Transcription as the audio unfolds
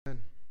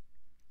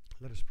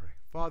Let us pray.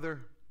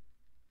 Father,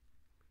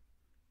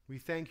 we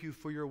thank you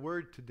for your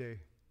word today.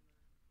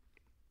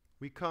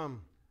 We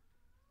come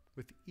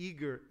with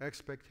eager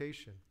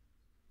expectation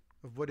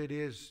of what it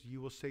is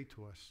you will say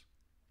to us.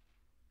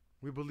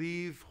 We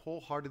believe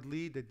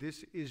wholeheartedly that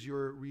this is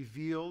your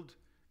revealed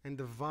and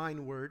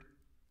divine word,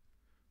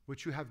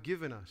 which you have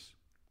given us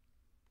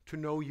to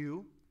know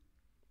you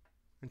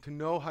and to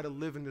know how to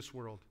live in this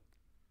world.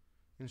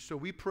 And so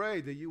we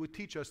pray that you would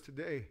teach us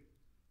today,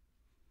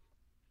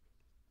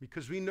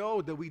 because we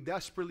know that we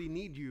desperately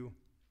need you.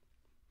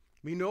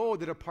 We know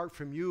that apart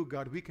from you,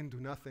 God, we can do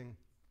nothing.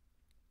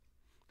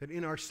 That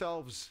in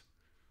ourselves,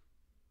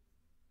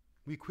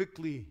 we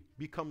quickly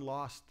become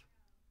lost,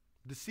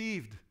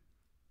 deceived,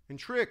 and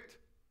tricked.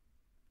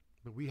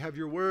 But we have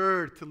your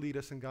word to lead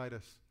us and guide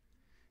us.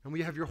 And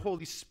we have your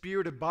Holy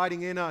Spirit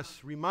abiding in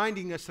us,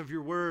 reminding us of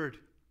your word.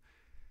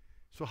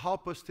 So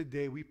help us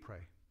today, we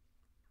pray.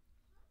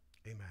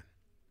 Amen.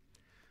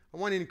 I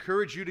want to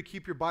encourage you to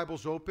keep your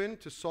Bibles open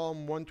to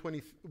Psalm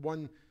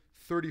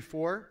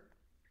 134.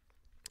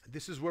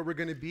 This is where we're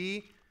going to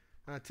be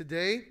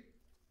today.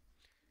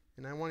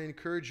 And I want to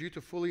encourage you to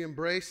fully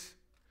embrace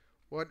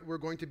what we're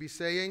going to be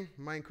saying.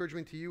 My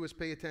encouragement to you is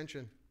pay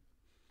attention.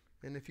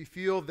 And if you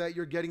feel that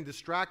you're getting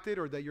distracted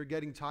or that you're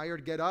getting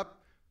tired, get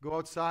up, go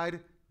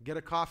outside, get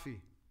a coffee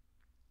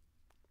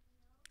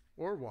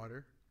or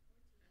water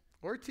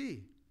or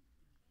tea,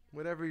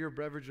 whatever your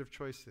beverage of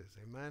choice is.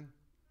 Amen.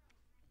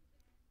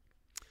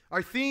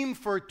 Our theme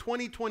for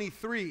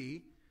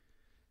 2023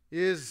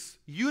 is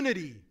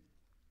unity.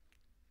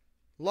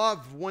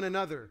 Love one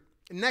another.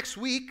 Next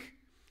week,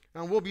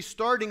 we'll be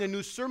starting a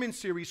new sermon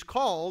series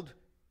called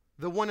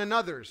The One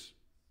Another's.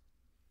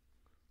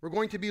 We're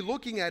going to be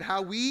looking at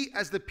how we,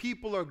 as the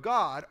people of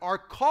God, are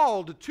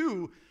called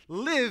to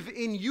live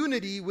in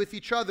unity with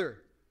each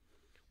other.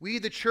 We,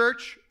 the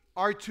church,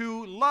 are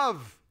to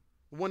love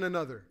one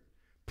another,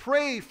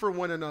 pray for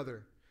one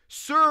another,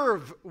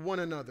 serve one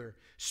another,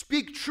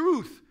 speak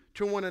truth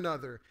to one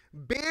another,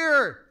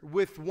 bear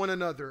with one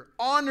another,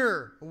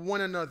 honor one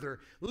another,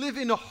 live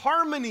in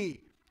harmony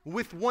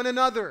with one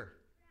another.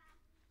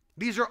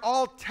 These are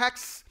all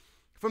texts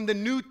from the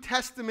New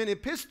Testament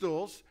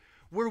epistles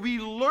where we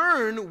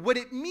learn what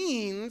it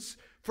means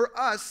for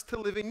us to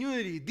live in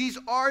unity. These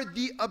are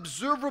the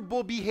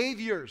observable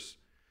behaviors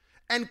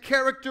and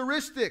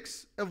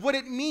characteristics of what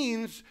it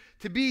means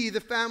to be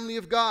the family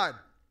of God.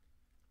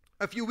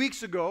 A few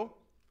weeks ago,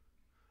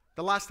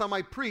 the last time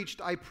I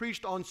preached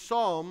on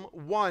Psalm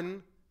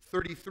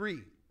 133.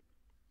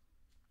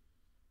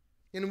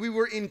 And we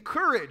were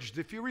encouraged,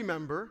 if you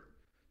remember,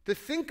 to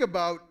think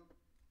about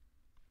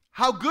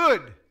how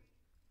good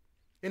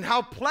and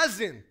how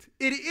pleasant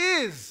it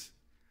is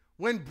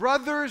when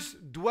brothers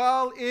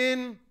dwell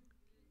in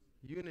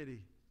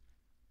unity.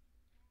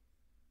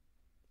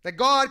 That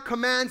God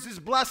commands his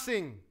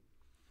blessing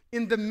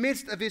in the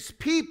midst of his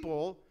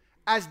people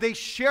as they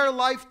share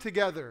life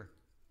together.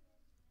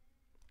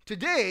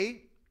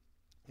 Today,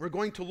 we're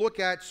going to look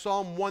at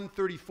Psalm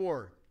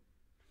 134.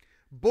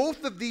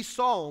 Both of these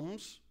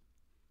psalms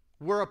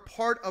were a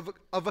part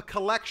of a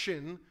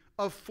collection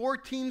of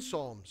 14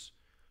 psalms.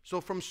 So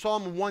from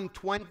Psalm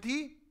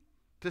 120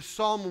 to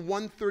Psalm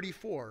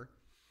 134,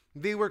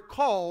 they were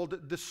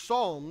called the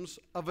Psalms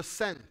of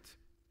Ascent.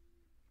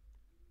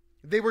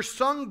 They were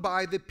sung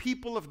by the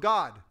people of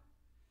God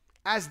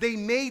as they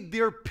made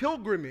their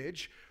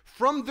pilgrimage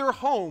from their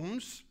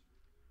homes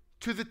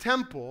to the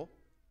temple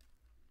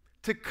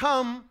to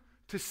come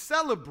to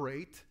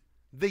celebrate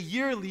the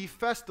yearly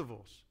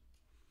festivals.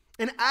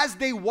 And as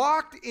they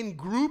walked in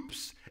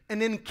groups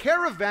and in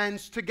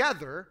caravans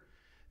together,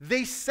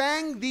 they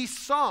sang these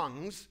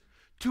songs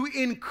to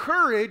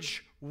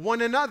encourage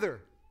one another.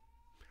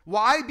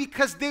 Why?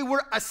 Because they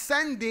were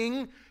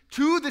ascending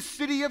to the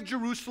city of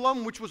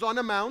Jerusalem, which was on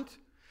a mount,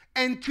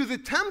 and to the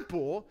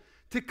temple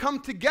to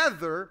come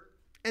together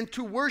and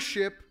to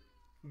worship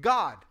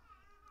God.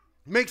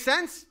 Make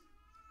sense?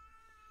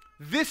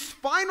 This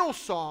final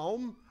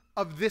psalm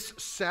of this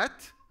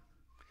set,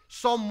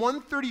 Psalm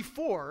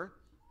 134,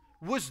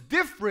 was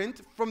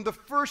different from the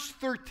first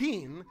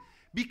 13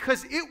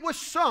 because it was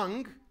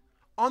sung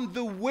on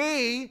the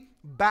way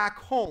back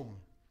home.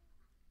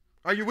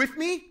 Are you with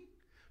me?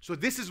 So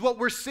this is what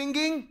we're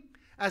singing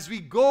as we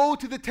go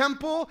to the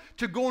temple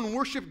to go and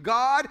worship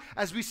God,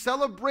 as we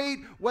celebrate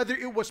whether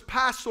it was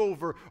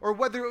Passover or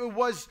whether it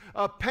was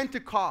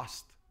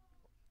Pentecost.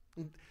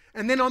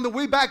 And then on the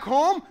way back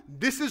home,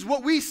 this is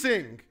what we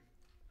sing.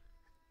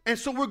 And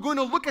so we're going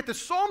to look at the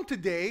psalm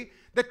today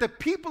that the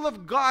people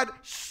of God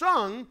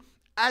sung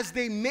as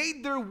they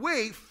made their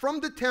way from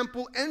the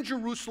temple and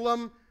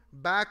Jerusalem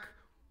back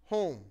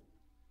home.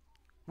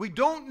 We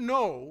don't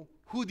know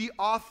who the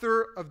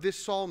author of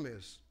this psalm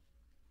is,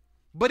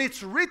 but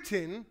it's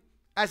written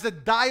as a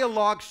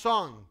dialogue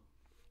song.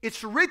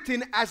 It's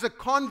written as a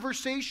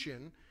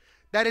conversation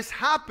that is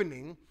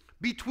happening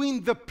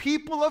between the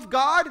people of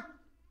God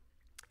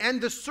and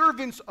the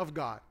servants of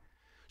God.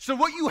 So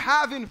what you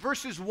have in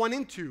verses 1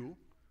 and 2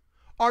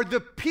 are the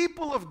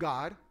people of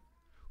God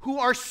who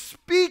are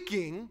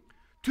speaking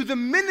to the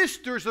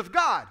ministers of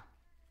God.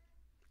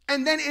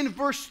 And then in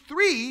verse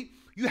 3,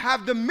 you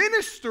have the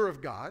minister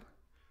of God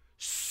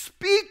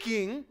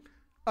speaking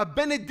a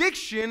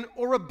benediction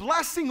or a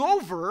blessing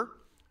over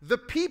the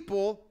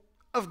people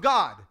of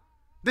God.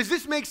 Does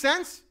this make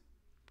sense?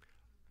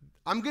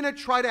 I'm going to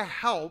try to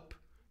help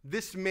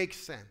this make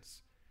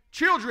sense.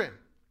 Children,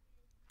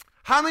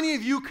 how many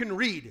of you can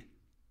read?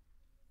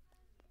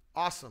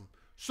 Awesome.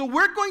 So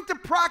we're going to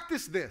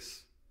practice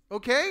this,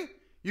 okay?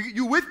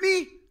 You with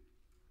me?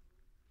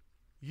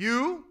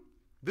 You,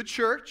 the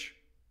church,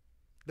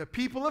 the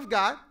people of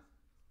God,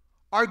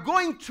 are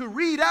going to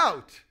read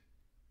out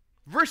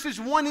verses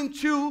 1 and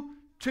 2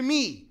 to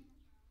me.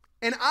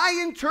 And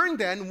I, in turn,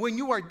 then, when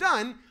you are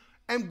done,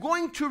 am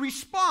going to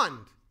respond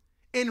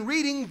in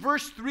reading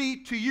verse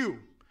 3 to you.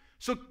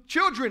 So,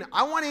 children,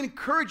 I want to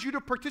encourage you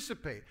to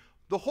participate.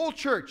 The whole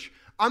church,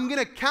 I'm going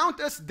to count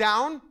us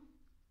down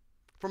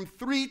from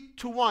 3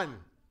 to 1.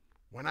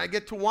 When I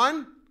get to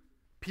 1,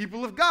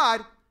 people of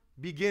God,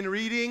 begin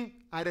reading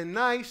at a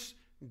nice,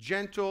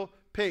 gentle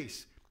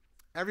pace.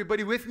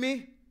 Everybody with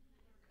me?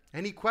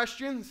 Any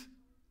questions?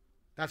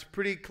 That's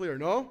pretty clear,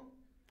 no?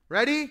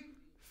 Ready?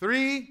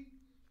 3,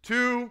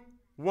 2,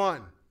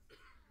 1.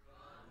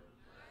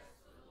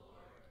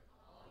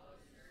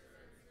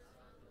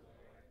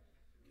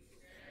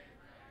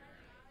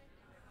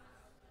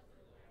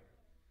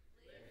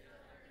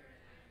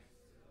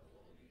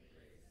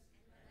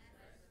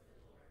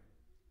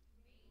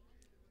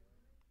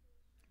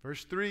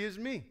 Verse 3 is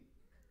me.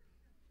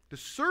 The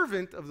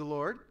servant of the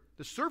Lord,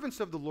 the servants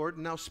of the Lord,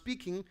 now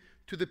speaking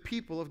to the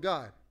people of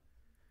God.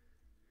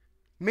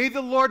 May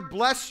the Lord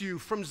bless you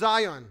from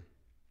Zion,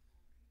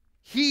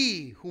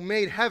 He who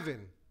made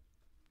heaven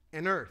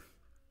and earth.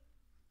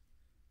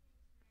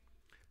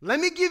 Let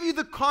me give you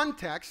the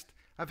context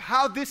of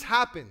how this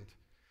happened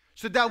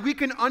so that we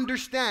can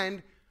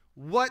understand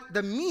what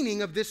the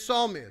meaning of this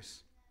psalm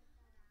is.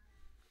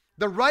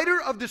 The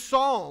writer of the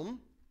psalm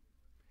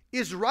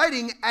is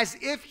writing as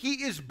if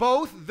he is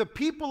both the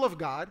people of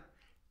God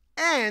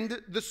and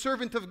the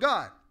servant of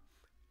God.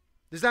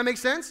 Does that make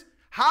sense?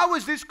 How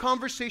is this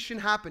conversation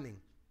happening?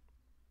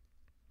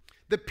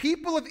 The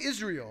people of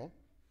Israel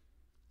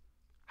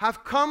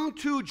have come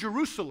to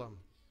Jerusalem,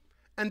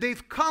 and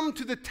they've come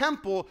to the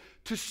temple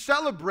to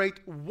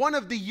celebrate one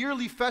of the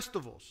yearly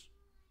festivals.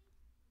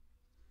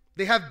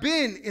 They have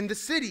been in the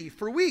city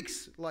for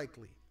weeks,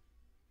 likely,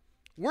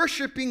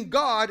 worshiping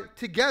God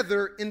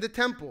together in the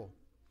temple.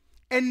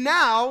 And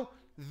now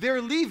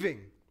they're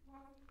leaving.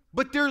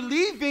 But they're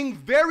leaving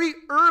very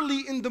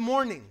early in the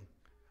morning,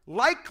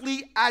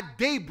 likely at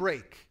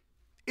daybreak.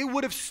 It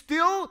would have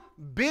still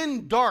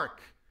been dark.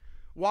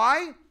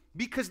 Why?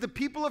 Because the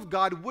people of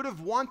God would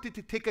have wanted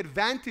to take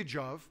advantage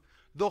of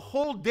the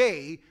whole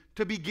day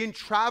to begin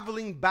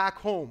traveling back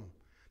home.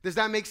 Does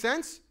that make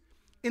sense?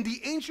 In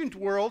the ancient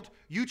world,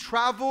 you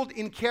traveled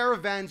in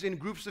caravans in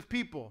groups of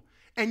people,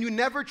 and you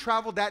never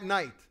traveled at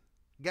night.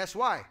 Guess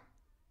why?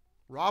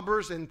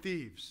 Robbers and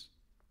thieves.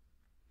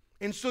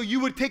 And so you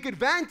would take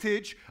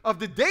advantage of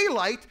the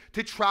daylight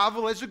to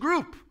travel as a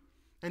group.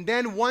 And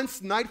then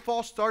once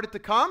nightfall started to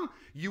come,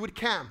 you would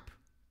camp.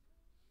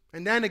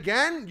 And then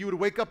again, you would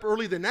wake up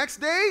early the next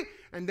day,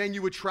 and then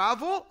you would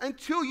travel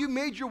until you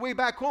made your way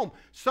back home.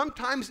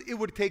 Sometimes it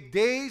would take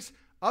days,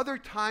 other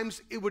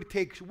times it would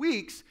take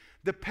weeks,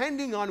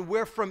 depending on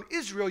where from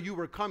Israel you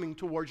were coming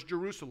towards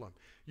Jerusalem.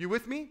 You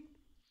with me?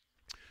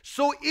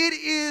 So it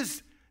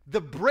is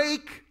the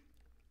break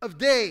of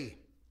day,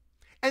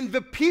 and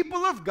the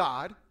people of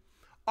God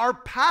are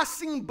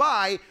passing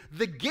by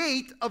the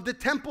gate of the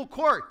temple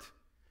court,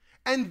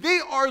 and they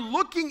are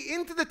looking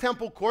into the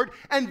temple court,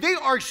 and they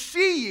are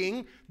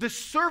seeing the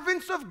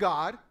servants of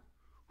God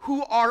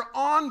who are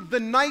on the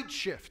night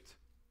shift.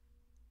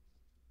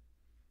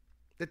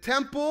 The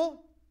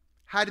temple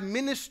had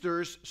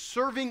ministers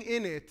serving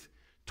in it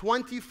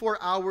 24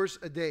 hours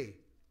a day,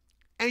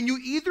 and you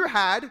either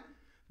had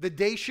the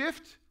day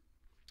shift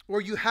or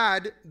you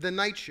had the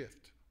night shift.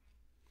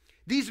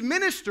 These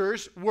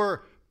ministers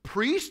were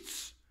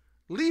priests,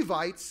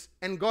 Levites,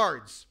 and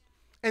guards.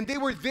 And they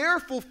were there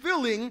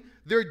fulfilling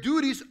their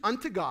duties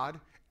unto God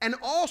and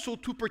also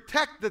to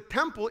protect the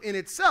temple in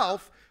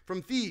itself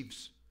from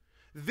thieves.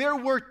 There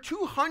were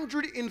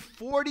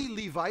 240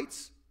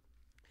 Levites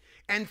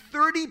and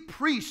 30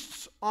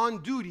 priests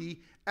on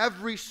duty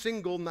every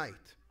single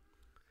night.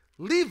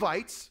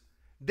 Levites,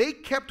 they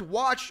kept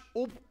watch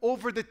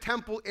over the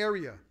temple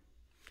area.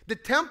 The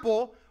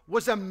temple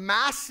was a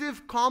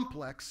massive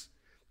complex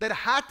that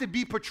had to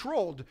be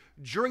patrolled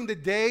during the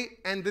day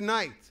and the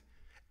night.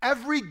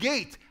 Every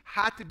gate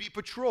had to be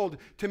patrolled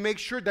to make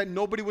sure that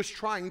nobody was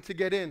trying to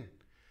get in.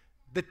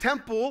 The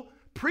temple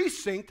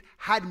precinct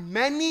had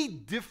many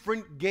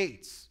different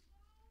gates.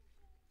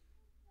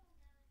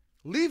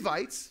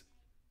 Levites,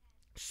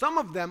 some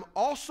of them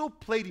also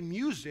played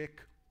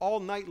music all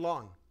night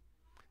long.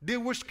 There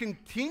was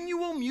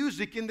continual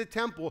music in the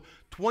temple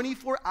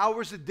 24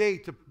 hours a day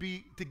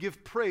to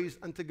give praise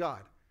unto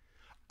God.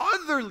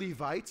 Other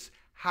Levites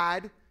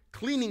had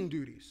cleaning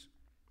duties.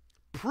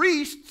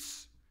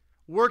 Priests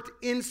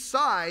worked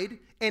inside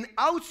and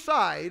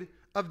outside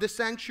of the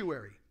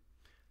sanctuary.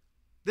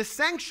 The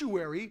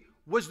sanctuary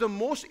was the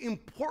most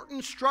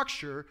important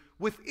structure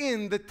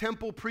within the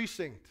temple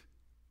precinct.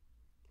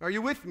 Are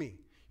you with me?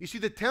 You see,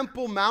 the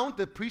Temple Mount,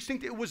 the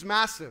precinct, it was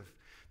massive.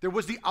 There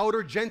was the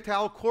outer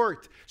Gentile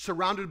court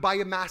surrounded by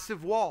a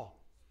massive wall.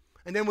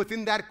 And then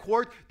within that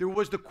court, there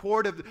was the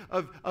court of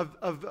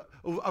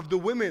the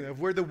women, of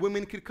where the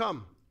women could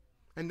come.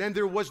 And then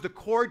there was the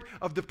court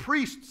of the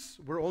priests,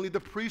 where only the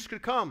priests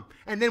could come.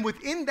 And then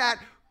within that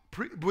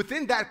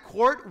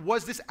court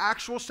was this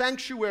actual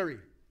sanctuary.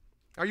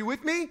 Are you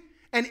with me?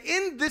 And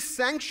in this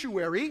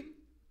sanctuary,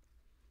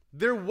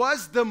 there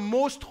was the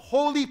most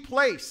holy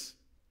place.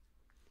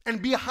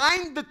 And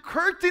behind the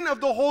curtain of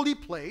the holy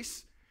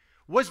place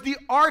was the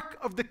Ark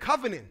of the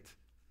Covenant,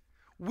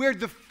 where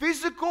the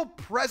physical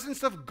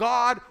presence of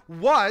God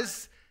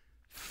was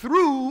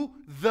through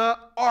the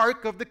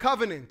Ark of the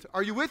Covenant.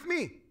 Are you with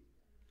me?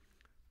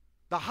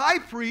 The high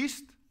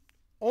priest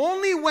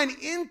only went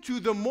into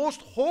the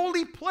most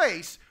holy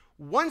place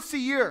once a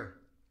year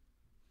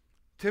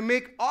to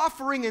make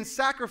offering and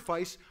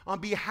sacrifice on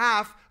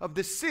behalf of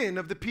the sin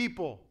of the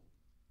people.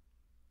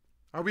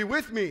 Are we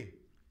with me?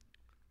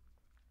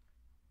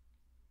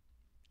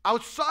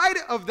 Outside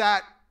of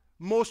that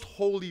most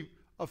holy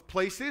of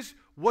places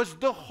was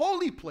the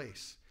holy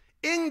place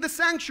in the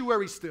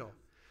sanctuary still.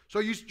 So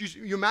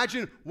you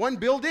imagine one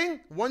building,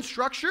 one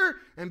structure,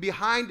 and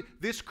behind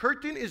this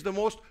curtain is the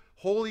most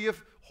holy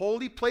of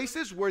holy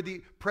places where the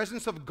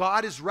presence of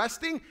God is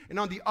resting, and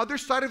on the other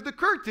side of the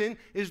curtain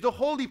is the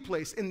holy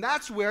place, and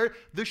that's where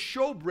the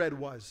showbread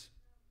was.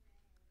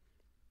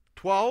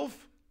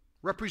 12,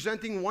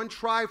 representing one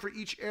tribe for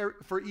each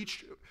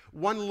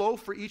one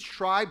loaf for each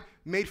tribe,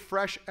 made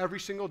fresh every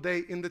single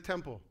day in the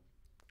temple.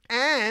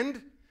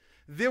 And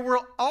there were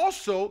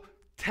also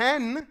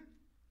 10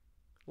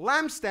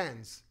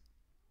 lampstands.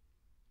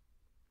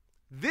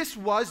 This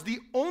was the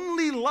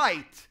only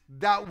light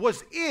that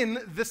was in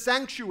the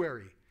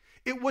sanctuary.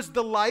 It was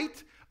the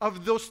light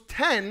of those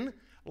 10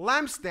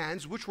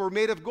 lampstands, which were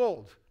made of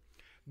gold.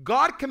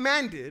 God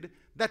commanded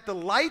that the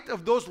light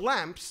of those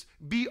lamps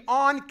be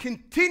on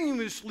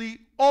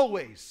continuously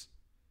always.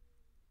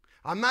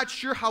 I'm not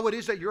sure how it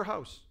is at your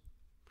house,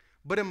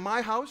 but in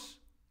my house,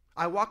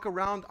 I walk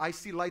around, I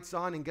see lights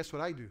on, and guess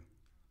what I do?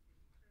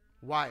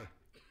 Why?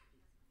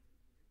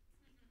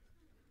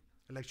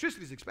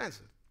 Electricity is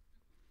expensive.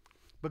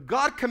 But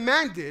God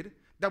commanded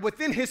that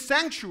within his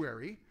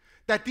sanctuary,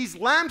 that these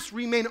lamps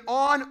remain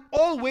on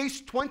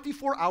always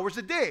 24 hours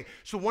a day.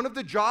 So one of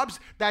the jobs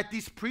that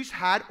these priests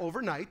had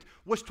overnight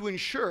was to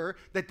ensure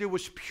that there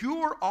was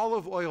pure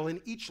olive oil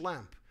in each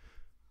lamp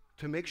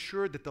to make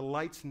sure that the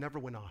lights never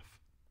went off.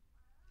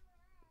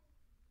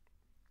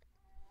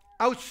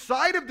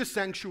 Outside of the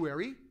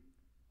sanctuary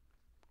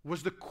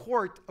was the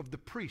court of the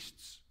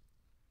priests.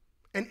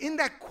 And in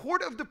that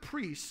court of the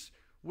priests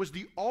was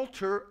the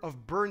altar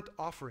of burnt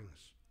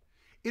offerings.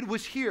 It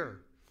was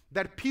here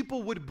that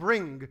people would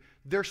bring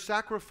their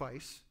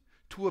sacrifice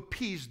to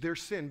appease their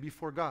sin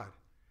before God.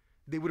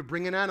 They would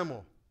bring an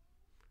animal.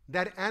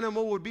 That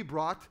animal would be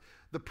brought.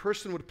 The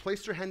person would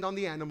place their hand on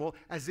the animal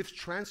as if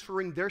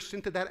transferring their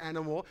sin to that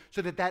animal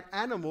so that that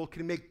animal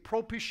can make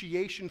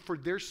propitiation for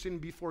their sin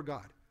before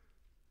God.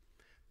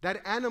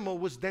 That animal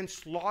was then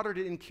slaughtered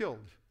and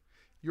killed.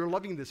 You're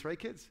loving this, right,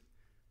 kids?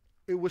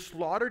 It was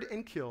slaughtered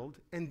and killed,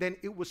 and then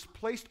it was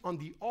placed on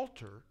the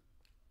altar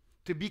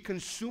to be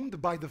consumed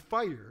by the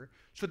fire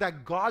so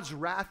that God's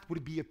wrath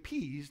would be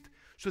appeased,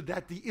 so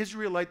that the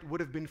Israelite would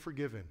have been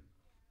forgiven.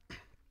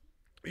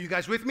 Are you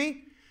guys with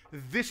me?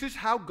 This is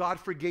how God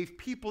forgave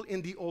people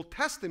in the Old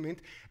Testament,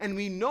 and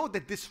we know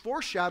that this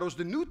foreshadows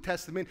the New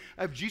Testament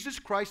of Jesus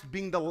Christ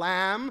being the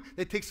Lamb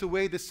that takes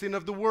away the sin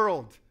of the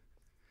world.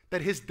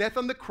 That his death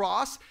on the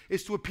cross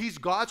is to appease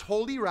God's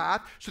holy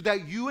wrath so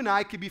that you and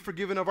I can be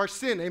forgiven of our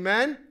sin.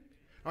 Amen?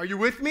 Are you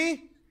with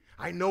me?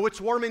 I know it's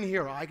warm in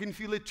here. I can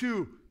feel it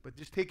too, but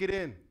just take it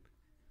in.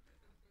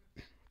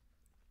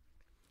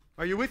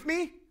 Are you with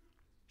me?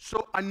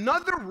 So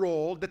another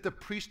role that the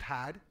priest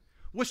had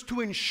was to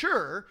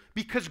ensure,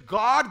 because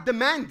God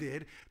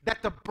demanded,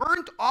 that the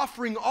burnt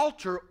offering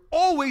altar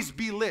always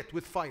be lit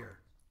with fire.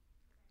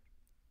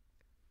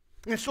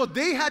 And so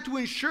they had to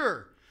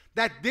ensure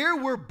that there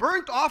were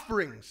burnt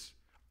offerings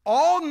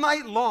all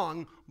night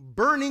long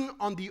burning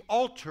on the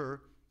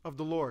altar of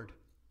the Lord.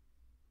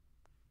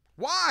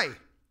 Why?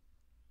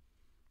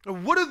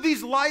 What do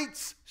these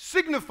lights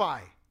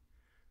signify?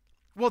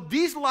 Well,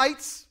 these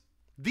lights,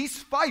 these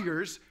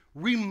fires,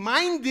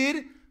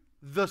 reminded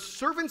the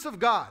servants of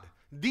God,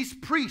 these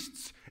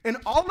priests, and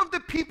all of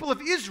the people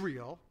of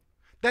Israel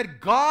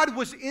that God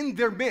was in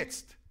their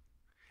midst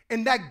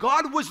and that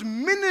God was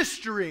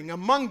ministering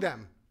among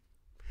them.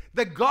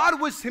 That God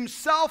was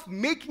himself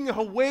making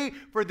a way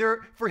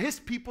for his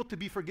people to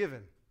be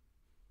forgiven.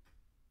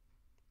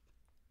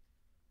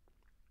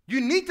 You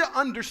need to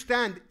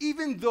understand,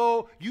 even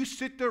though you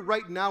sit there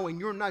right now and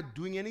you're not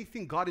doing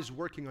anything, God is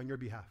working on your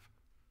behalf.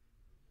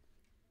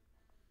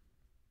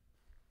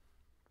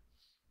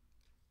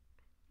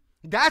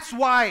 That's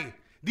why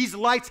these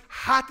lights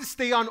had to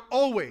stay on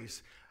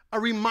always. A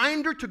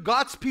reminder to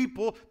God's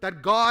people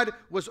that God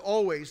was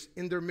always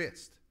in their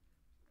midst.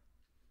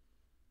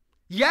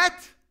 Yet,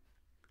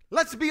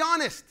 let's be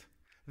honest,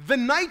 the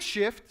night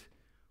shift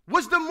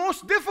was the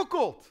most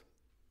difficult.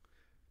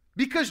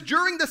 Because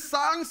during the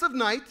silence of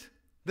night,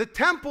 the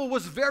temple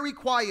was very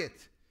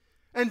quiet.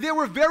 And there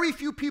were very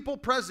few people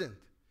present.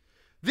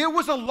 There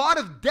was a lot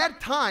of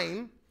dead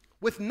time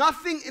with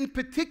nothing in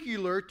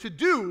particular to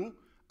do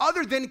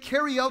other than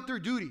carry out their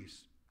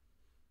duties.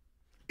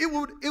 It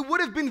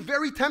would have been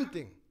very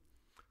tempting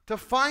to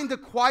find a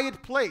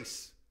quiet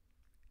place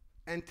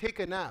and take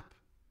a nap.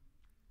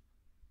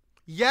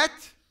 Yet,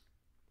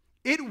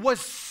 it was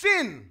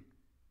sin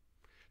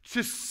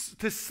to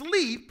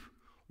sleep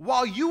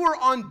while you were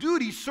on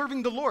duty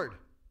serving the Lord.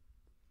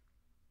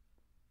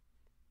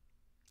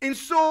 And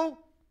so,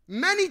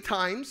 many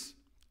times,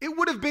 it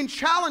would have been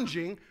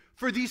challenging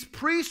for these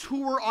priests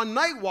who were on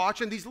night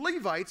watch and these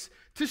Levites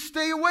to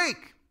stay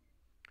awake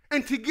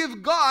and to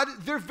give God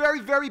their very,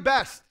 very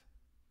best.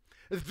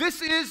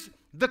 This is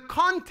the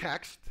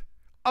context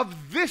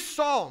of this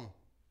psalm.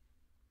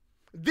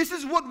 This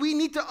is what we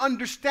need to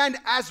understand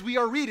as we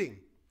are reading.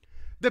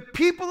 The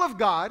people of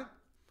God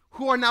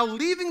who are now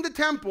leaving the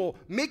temple,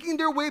 making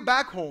their way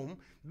back home,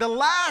 the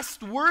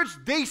last words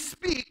they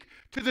speak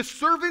to the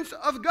servants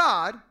of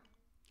God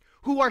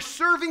who are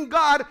serving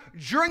God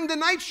during the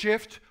night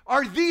shift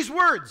are these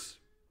words.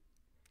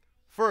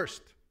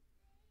 First,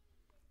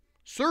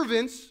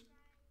 servants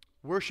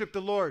worship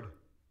the Lord.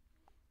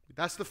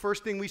 That's the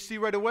first thing we see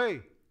right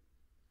away.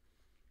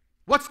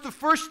 What's the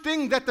first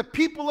thing that the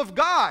people of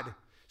God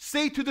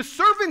say to the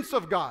servants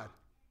of God?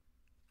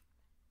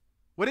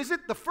 What is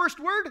it? The first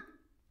word?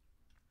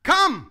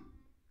 Come.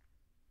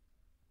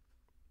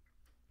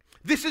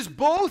 This is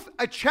both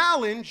a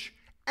challenge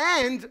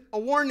and a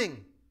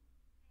warning.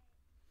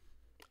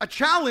 A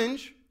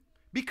challenge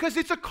because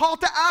it's a call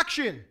to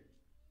action.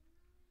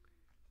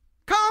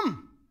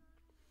 Come.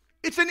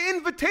 It's an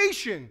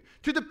invitation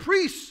to the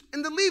priests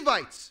and the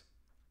Levites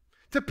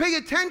to pay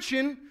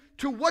attention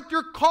to what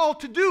they're called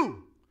to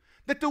do.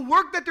 That the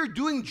work that they're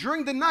doing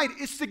during the night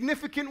is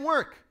significant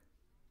work.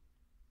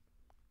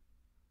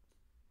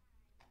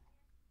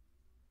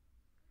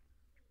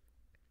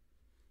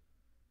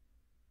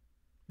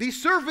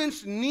 These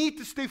servants need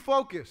to stay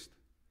focused.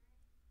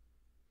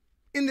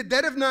 In the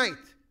dead of night,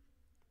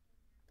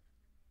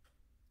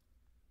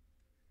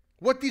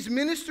 what these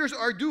ministers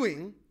are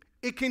doing,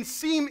 it can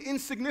seem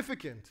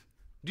insignificant.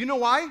 Do you know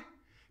why?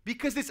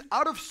 Because it's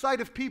out of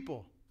sight of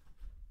people.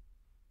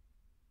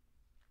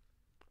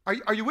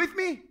 Are you with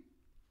me?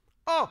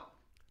 Oh,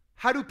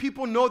 how do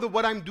people know that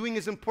what I'm doing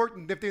is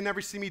important if they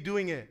never see me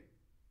doing it?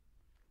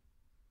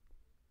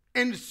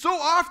 And so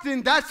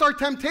often, that's our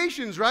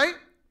temptations, right?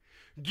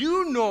 Do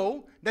you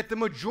know that the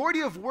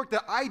majority of work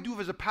that I do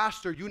as a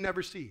pastor, you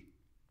never see?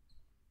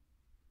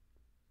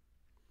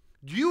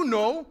 Do you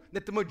know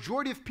that the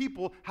majority of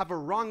people have a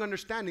wrong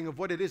understanding of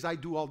what it is I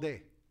do all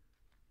day?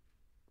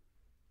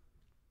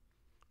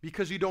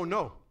 Because you don't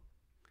know.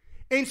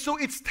 And so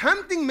it's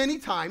tempting many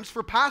times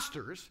for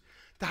pastors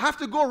to have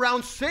to go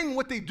around saying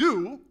what they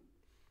do,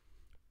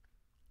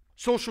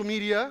 social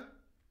media,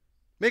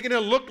 making it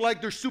look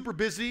like they're super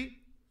busy,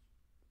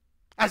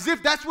 as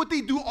if that's what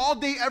they do all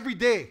day, every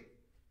day.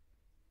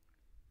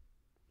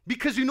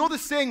 Because you know the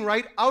saying,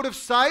 right? Out of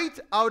sight,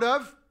 out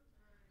of...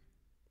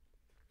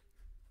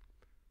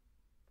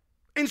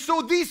 And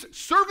so these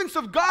servants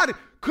of God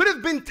could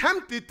have been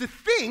tempted to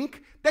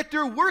think that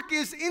their work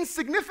is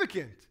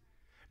insignificant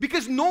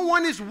because no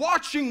one is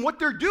watching what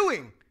they're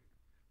doing.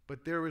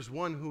 But there is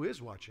one who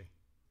is watching,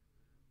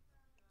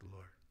 the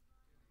Lord.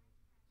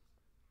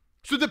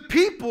 So the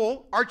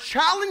people are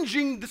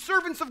challenging the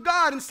servants of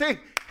God and saying,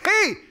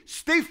 hey,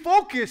 stay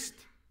focused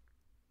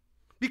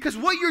because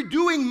what you're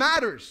doing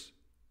matters.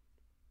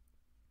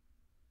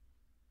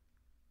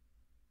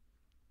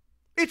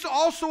 It's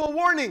also a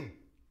warning.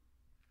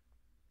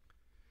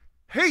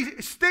 Hey,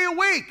 stay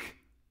awake.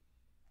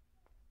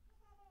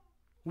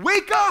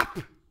 Wake up.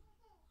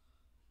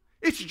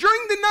 It's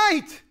during the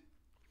night.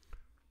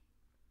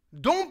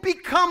 Don't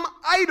become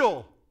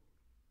idle.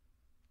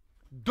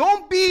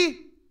 Don't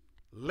be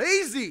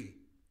lazy.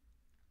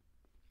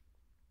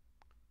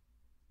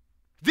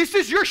 This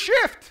is your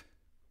shift.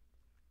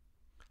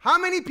 How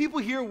many people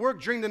here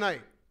work during the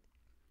night?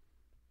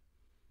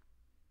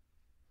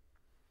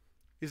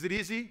 Is it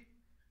easy?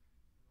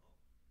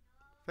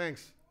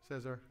 Thanks,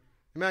 Cesar.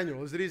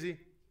 Emmanuel, is it easy?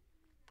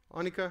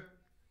 Anika?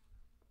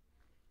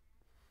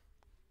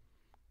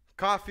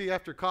 Coffee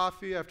after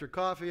coffee after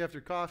coffee after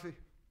coffee.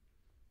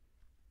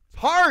 It's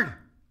hard.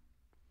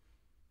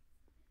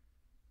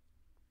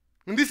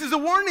 And this is a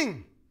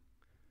warning.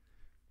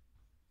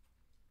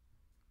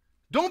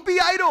 Don't be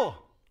idle.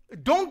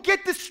 Don't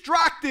get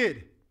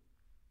distracted.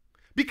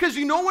 Because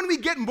you know when we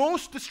get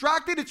most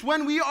distracted, it's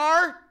when we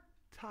are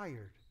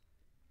tired.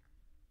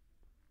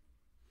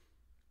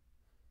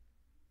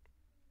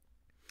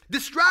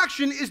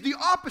 Distraction is the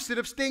opposite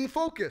of staying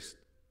focused.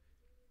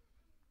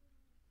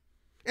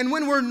 And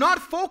when we're not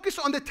focused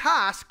on the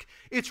task,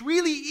 it's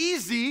really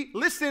easy,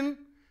 listen,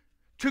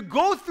 to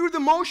go through the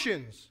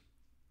motions.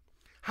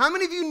 How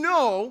many of you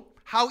know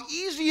how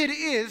easy it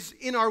is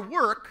in our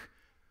work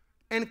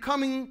and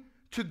coming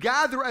to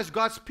gather as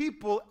God's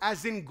people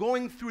as in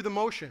going through the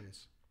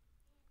motions?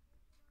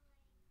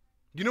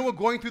 You know what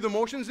going through the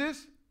motions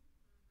is?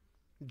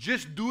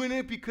 Just doing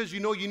it because you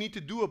know you need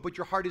to do it, but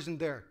your heart isn't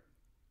there.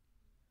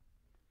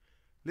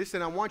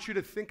 Listen, I want you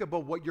to think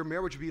about what your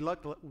marriage will be like,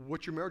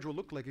 what your marriage will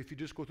look like if you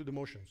just go through the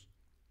motions.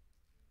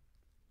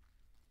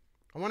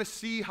 I want to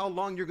see how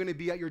long you're going to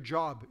be at your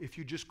job if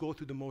you just go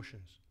through the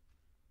motions.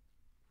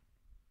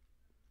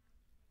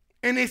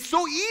 And it's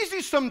so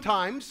easy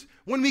sometimes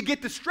when we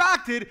get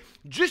distracted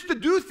just to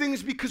do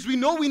things because we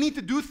know we need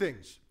to do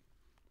things.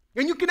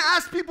 And you can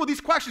ask people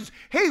these questions.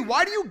 Hey,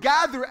 why do you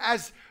gather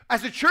as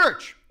a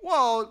church?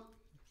 Well,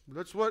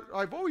 that's what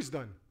I've always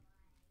done.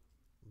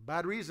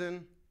 Bad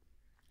reason.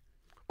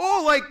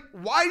 Oh, like,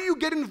 why do you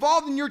get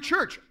involved in your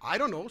church? I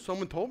don't know.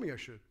 Someone told me I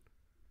should.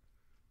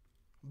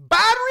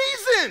 Bad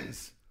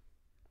reasons.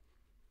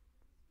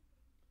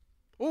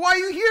 Well, why are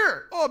you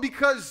here? Oh,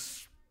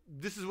 because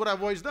this is what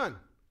I've always done.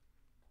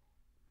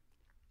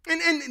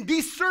 And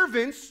these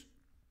servants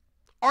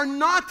are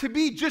not to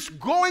be just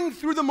going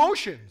through the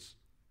motions.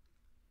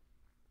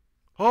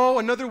 Oh,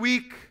 another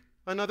week,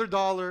 another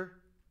dollar.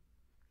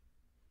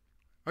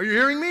 Are you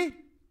hearing me?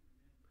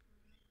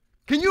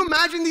 Can you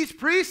imagine these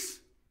priests?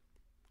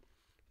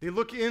 They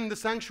look in the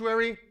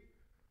sanctuary.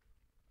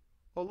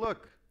 Oh,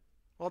 look,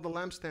 all the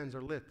lampstands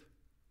are lit.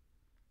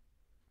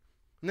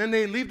 And then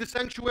they leave the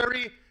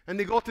sanctuary and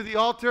they go to the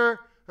altar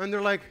and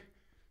they're like,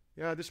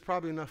 yeah, there's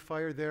probably enough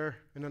fire there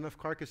and enough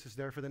carcasses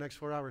there for the next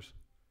 4 hours.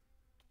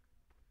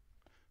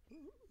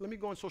 Let me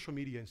go on social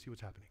media and see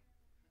what's happening.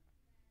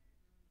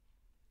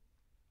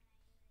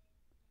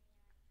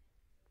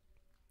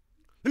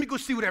 Let me go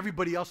see what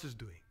everybody else is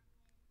doing.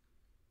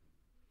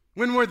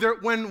 When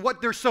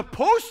what they're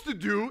supposed to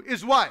do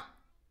is what?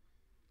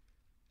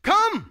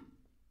 Come.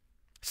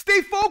 Stay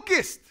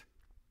focused.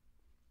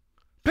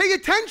 Pay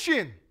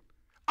attention.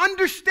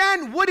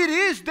 Understand what it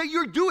is that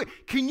you're doing.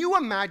 Can you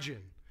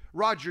imagine,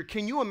 Roger,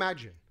 can you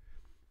imagine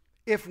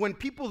if when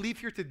people leave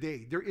here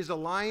today, there is a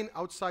line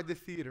outside the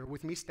theater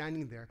with me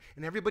standing there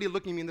and everybody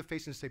looking me in the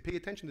face and say, pay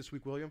attention this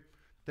week, William.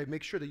 They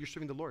make sure that you're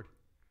serving the Lord.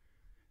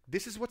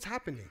 This is what's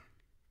happening.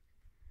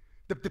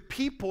 The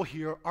people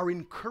here are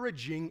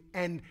encouraging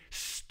and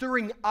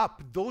stirring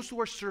up those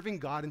who are serving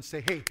God and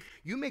say, hey,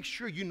 you make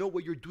sure you know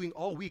what you're doing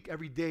all week,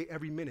 every day,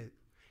 every minute.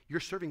 You're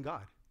serving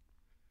God.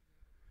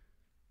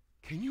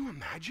 Can you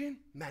imagine?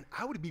 Man,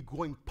 I would be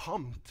going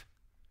pumped.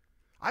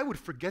 I would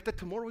forget that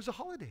tomorrow is a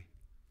holiday.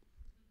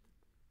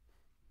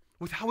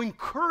 With how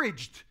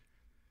encouraged.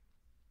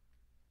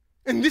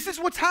 And this is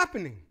what's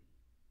happening.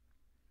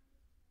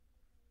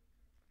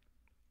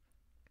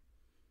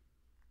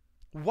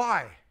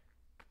 Why?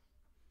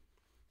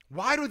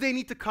 Why do they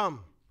need to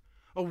come?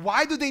 Or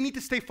why do they need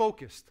to stay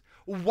focused?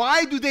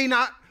 Why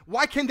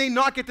can they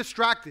not get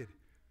distracted?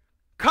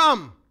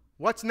 Come.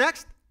 What's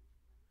next?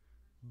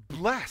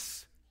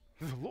 Bless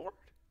the Lord.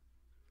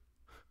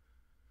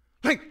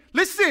 Like,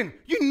 listen,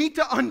 you need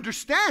to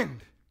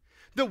understand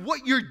that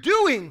what you're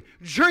doing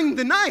during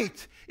the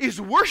night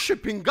is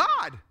worshiping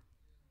God.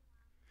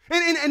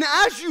 And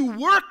as you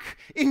work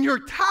in your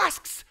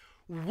tasks,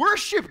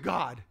 worship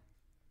God.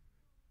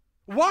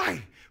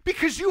 Why?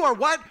 Because you are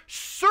what?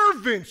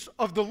 Servants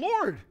of the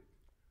Lord.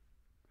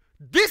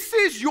 This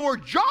is your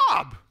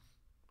job.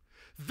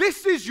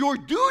 This is your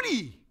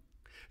duty.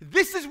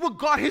 This is what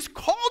God has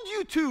called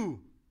you to.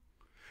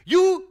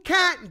 You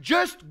can't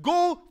just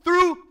go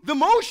through the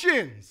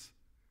motions.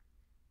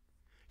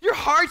 Your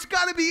heart's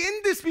got to be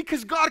in this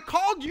because God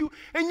called you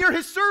and you're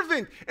His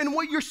servant. And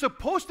what you're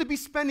supposed to be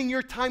spending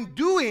your time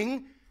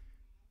doing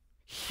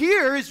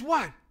here is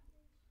what?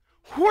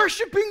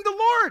 Worshiping the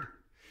Lord.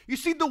 You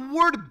see, the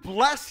word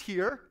bless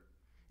here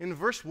in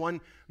verse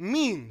 1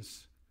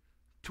 means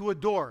to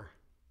adore,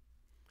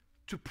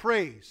 to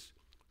praise,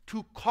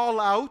 to call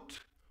out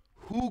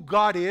who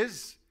God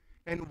is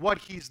and what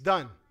He's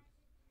done.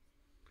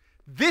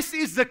 This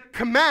is a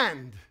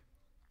command.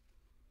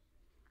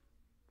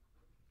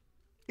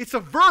 It's a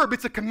verb,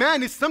 it's a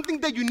command, it's something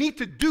that you need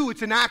to do,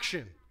 it's an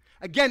action.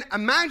 Again,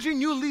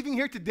 imagine you leaving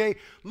here today,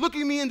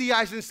 looking me in the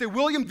eyes and say,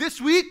 William, this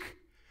week,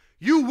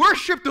 you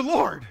worship the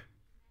Lord.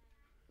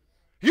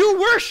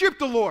 You worship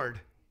the Lord.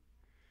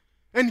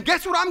 And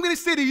guess what I'm going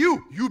to say to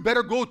you? You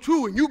better go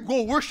too, and you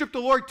go worship the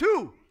Lord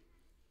too.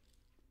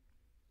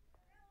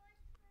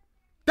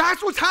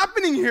 That's what's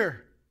happening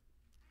here.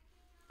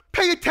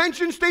 Pay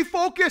attention, stay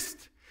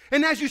focused.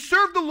 And as you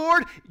serve the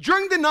Lord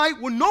during the night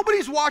when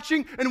nobody's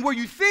watching and where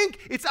you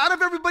think it's out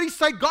of everybody's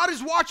sight, God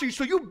is watching,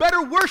 so you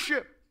better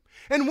worship.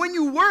 And when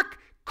you work,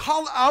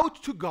 call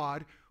out to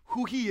God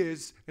who He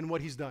is and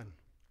what He's done.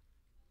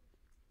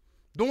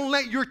 Don't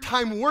let your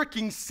time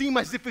working seem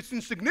as if it's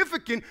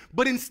insignificant,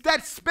 but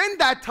instead spend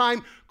that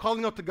time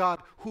calling out to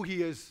God who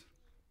He is.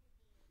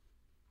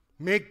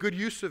 Make good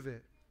use of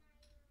it.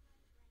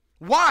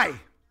 Why?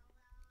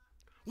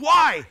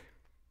 Why?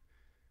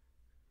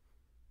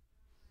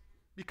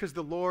 Because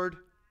the Lord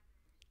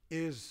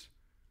is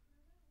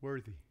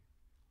worthy.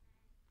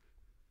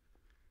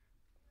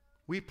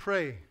 We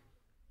pray.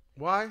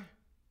 Why?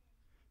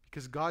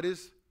 Because God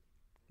is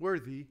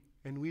worthy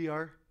and we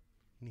are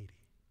needy.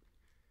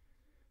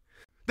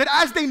 That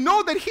as they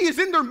know that He is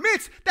in their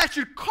midst, that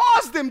should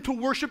cause them to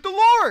worship the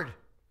Lord.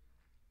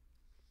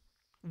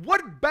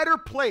 What better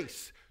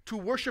place to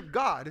worship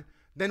God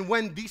than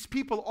when these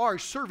people are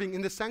serving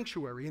in the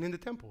sanctuary and in the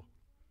temple?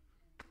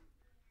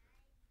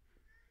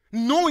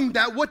 Knowing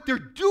that what they're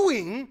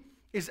doing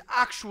is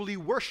actually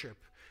worship.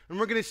 And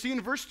we're going to see in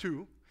verse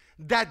 2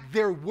 that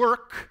their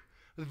work,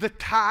 the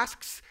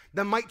tasks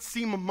that might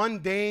seem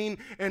mundane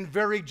and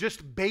very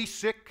just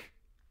basic,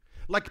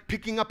 like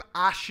picking up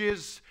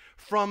ashes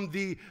from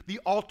the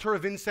altar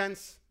of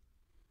incense,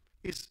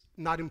 is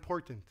not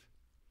important.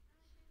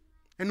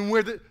 And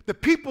where the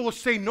people will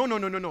say,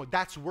 no,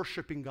 that's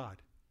worshiping God.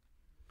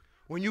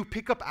 When you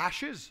pick up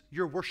ashes,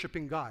 you're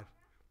worshiping God.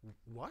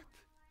 What?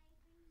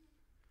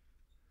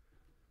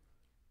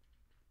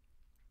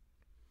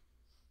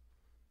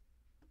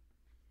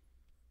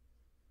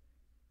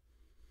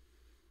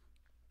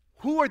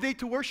 Who are they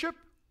to worship?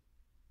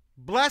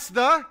 Bless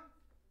the.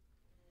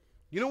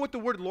 You know what the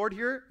word Lord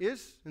here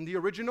is in the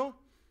original?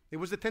 It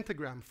was a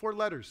tentagram, 4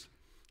 letters.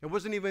 It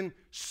wasn't even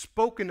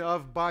spoken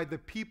of by the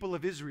people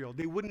of Israel.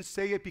 They wouldn't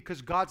say it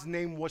because God's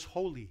name was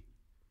holy.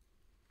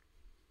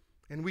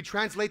 And we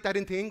translate that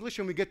into English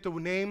and we get the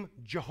name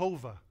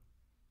Jehovah.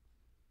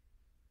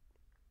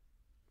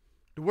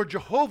 The word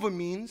Jehovah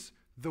means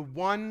the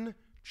one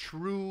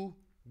true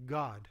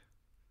God.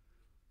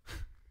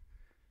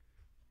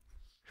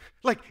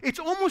 Like, it's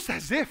almost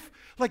as if,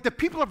 like, the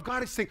people of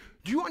God is saying,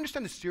 do you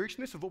understand the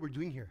seriousness of what we're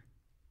doing here?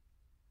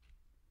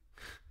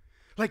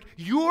 Like,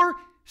 you're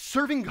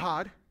serving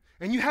God,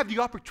 and you have the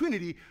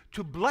opportunity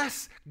to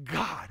bless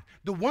God,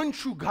 the one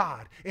true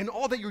God, in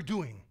all that you're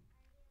doing.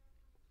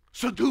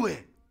 So do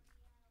it.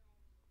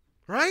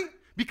 Right?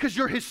 Because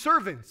you're His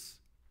servants.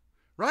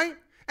 Right?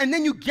 And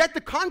then you get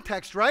the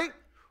context, right?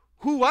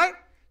 Who what?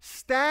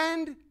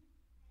 Stand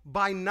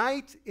by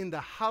night in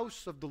the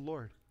house of the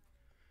Lord.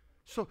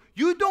 So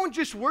you don't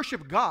just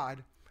worship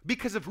God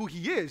because of who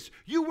He is.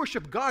 You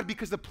worship God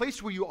because the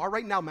place where you are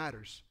right now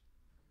matters.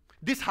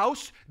 This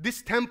house,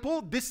 this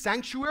temple, this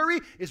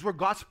sanctuary is where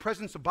God's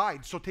presence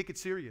abides. So take it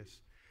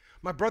serious.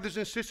 My brothers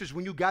and sisters,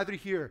 when you gather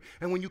here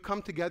and when you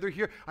come together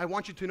here, I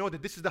want you to know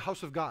that this is the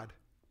house of God.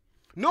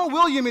 No,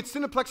 William, it's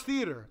Cineplex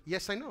Theater.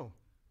 Yes, I know.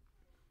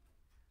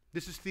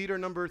 This is theater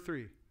number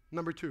 2.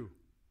 Number 2,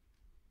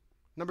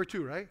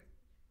 right?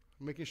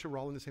 I'm making sure we're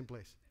all in the same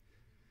place.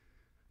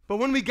 But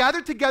when we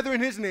gather together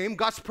in His name,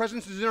 God's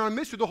presence is in our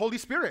midst through the Holy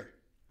Spirit.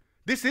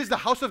 This is the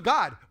house of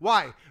God.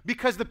 Why?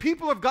 Because the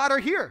people of God are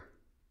here.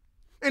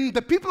 And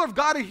the people of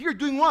God are here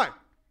doing what?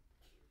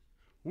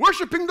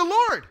 Worshiping the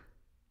Lord.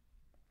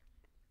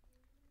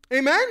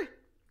 Amen?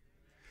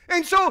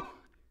 And so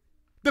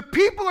the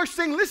people are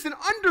saying, listen,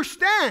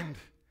 understand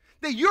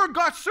that you're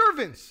God's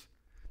servants.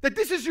 That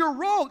this is your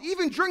role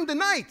even during the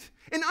night.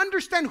 And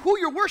understand who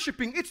you're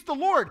worshiping. It's the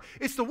Lord.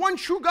 It's the one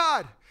true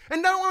God.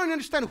 And not only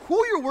understand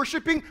who you're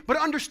worshiping, but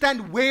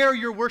understand where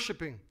you're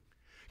worshiping.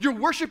 You're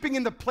worshiping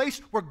in the place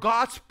where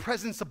God's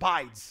presence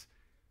abides.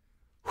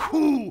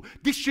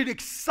 This should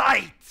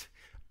excite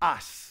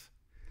us.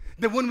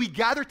 That when we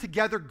gather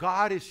together,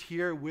 God is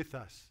here with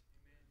us.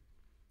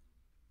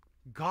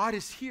 God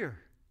is here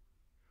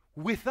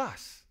with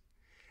us.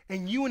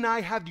 And you and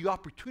I have the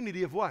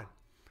opportunity of what?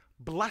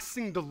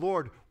 Blessing the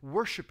Lord,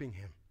 worshiping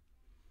Him.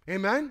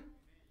 Amen?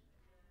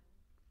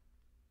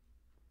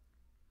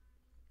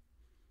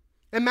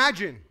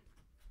 Imagine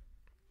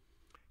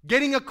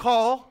getting a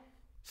call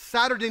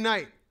Saturday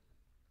night,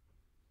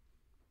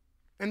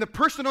 and the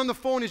person on the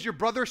phone is your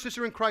brother or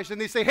sister in Christ, and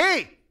they say,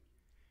 hey,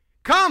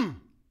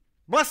 come,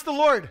 bless the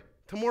Lord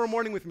tomorrow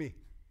morning with me.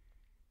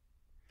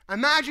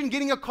 Imagine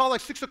getting a call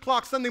at 6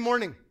 o'clock Sunday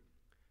morning,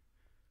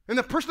 and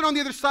the person on the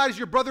other side is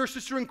your brother or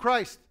sister in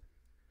Christ,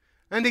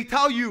 and they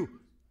tell you,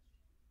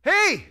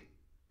 hey,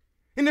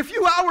 in a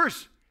few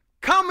hours,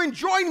 come and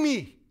join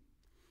me.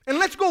 And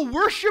let's go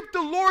worship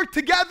the Lord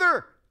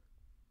together.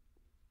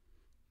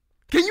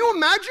 Can you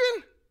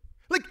imagine?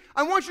 Like,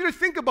 I want you to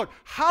think about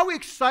how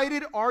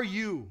excited are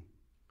you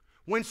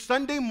when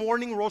Sunday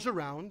morning rolls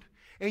around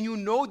and you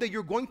know that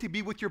you're going to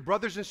be with your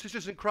brothers and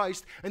sisters in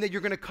Christ and that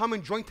you're going to come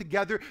and join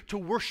together to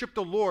worship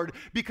the Lord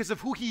because of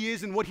who He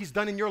is and what He's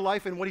done in your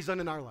life and what He's done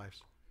in our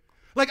lives.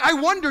 Like, I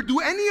wonder, do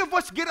any of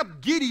us get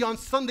up giddy on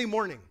Sunday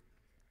morning?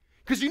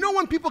 Because you know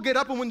when people get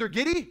up and when they're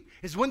giddy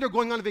is when they're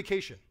going on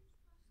vacation.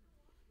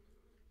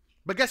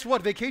 But guess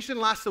what? Vacation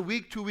lasts a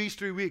week, 2 weeks,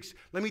 3 weeks.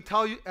 Let me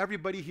tell you,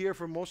 everybody here,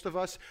 for most of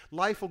us,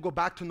 life will go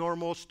back to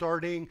normal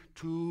starting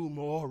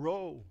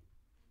tomorrow.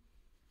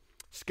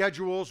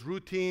 Schedules,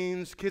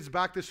 routines, kids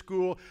back to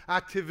school,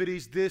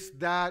 activities, this,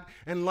 that,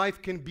 and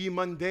life can be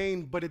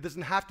mundane, but it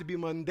doesn't have to be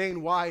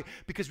mundane. Why?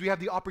 Because we have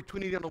the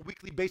opportunity on a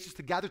weekly basis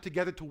to gather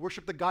together to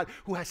worship the God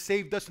who has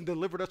saved us and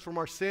delivered us from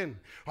our sin.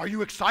 Are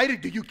you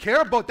excited? Do you care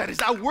about that? Is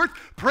that worth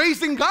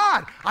praising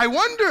God? I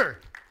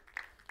wonder.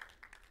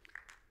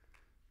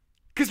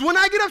 Because when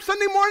I get up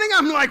Sunday morning,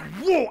 I'm like,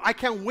 whoa, I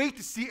can't wait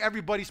to see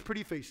everybody's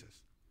pretty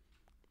faces.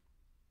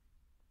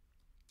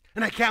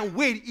 And I can't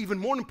wait, even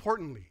more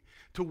importantly,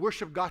 to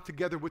worship God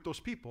together with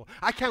those people.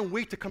 I can't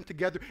wait to come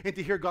together and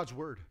to hear God's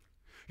word.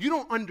 You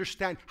don't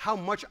understand how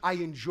much I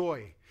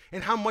enjoy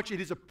and how much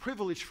it is a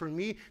privilege for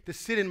me to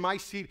sit in my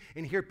seat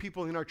and hear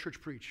people in our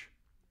church preach.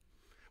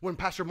 When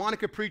Pastor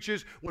Monica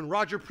preaches, when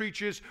Roger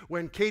preaches,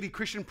 when Katie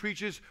Christian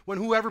preaches, when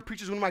whoever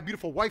preaches, when my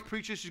beautiful wife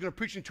preaches, she's going to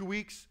preach in 2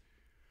 weeks.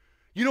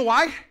 You know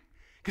why?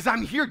 Because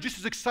I'm here just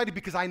as excited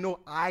because I know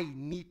I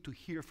need to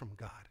hear from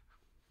God.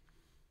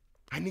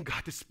 I need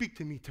God to speak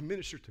to me, to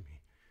minister to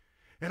me.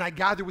 And I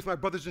gather with my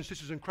brothers and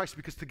sisters in Christ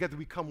because together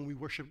we come and we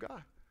worship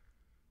God.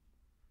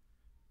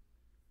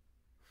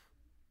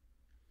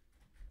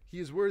 He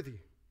is worthy.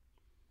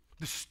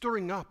 The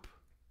stirring up,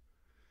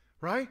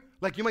 right?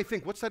 Like you might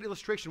think, what's that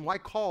illustration? Why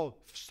call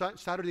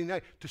Saturday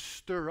night? To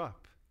stir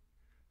up.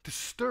 To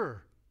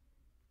stir.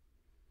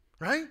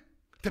 Right?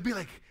 To be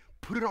like,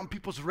 put it on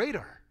people's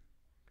radar.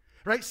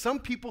 Right? Some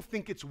people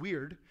think it's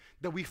weird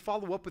that we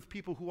follow up with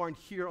people who aren't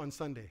here on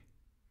Sunday.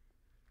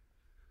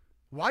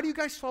 Why do you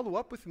guys follow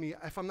up with me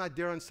if I'm not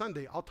there on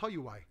Sunday? I'll tell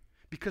you why.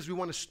 Because we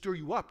want to stir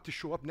you up to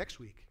show up next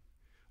week.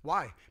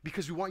 Why?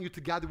 Because we want you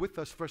to gather with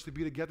us for us to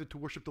be together to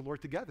worship the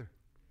Lord together.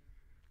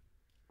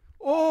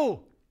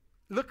 Oh,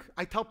 look,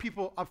 I tell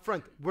people up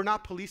front, we're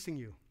not policing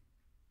you.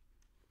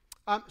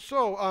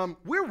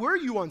 Where were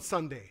you on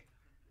Sunday?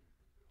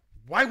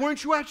 Why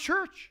weren't you at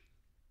church?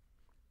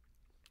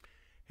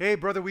 Hey,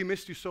 brother, we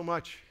missed you so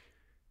much.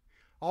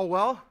 All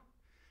well?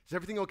 Is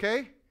everything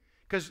okay?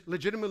 Because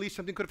legitimately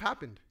something could have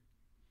happened.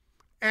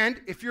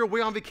 And if you're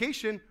away on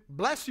vacation,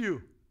 bless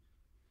you.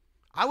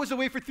 I was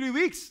away for 3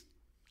 weeks.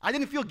 I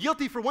didn't feel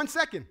guilty for 1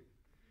 second.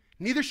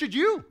 Neither should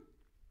you,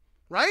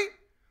 right?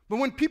 But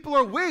when people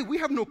are away, we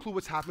have no clue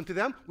what's happened to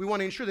them. We want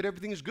to ensure that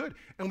everything is good.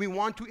 And we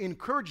want to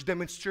encourage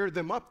them and stir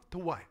them up to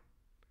what?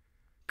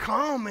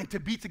 Come and to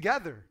be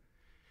together.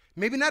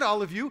 Maybe not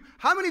all of you.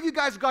 How many of you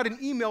guys got an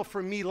email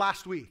from me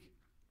last week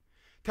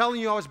telling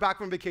you I was back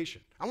from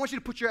vacation? I want you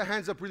to put your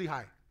hands up really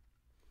high.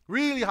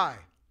 Really high.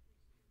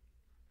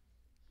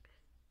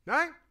 All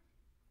right?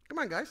 Come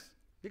on, guys.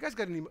 You guys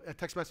got a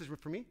text message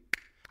from me?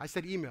 I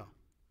said email.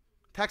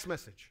 Text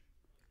message.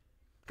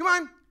 Come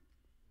on.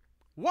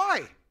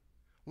 Why?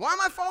 Why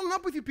am I following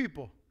up with you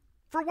people?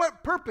 For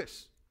what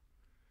purpose?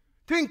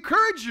 To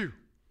encourage you.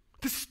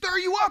 To stir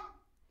you up.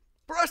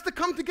 For us to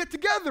come to get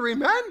together.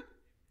 Amen?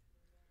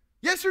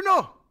 Yes or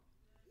no?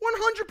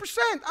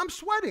 100%. I'm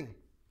sweating.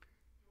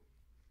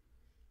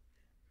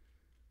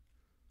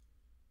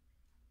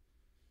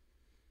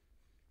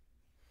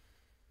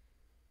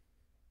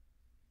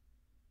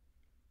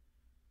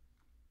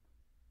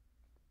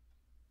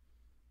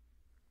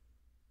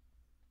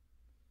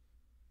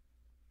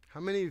 How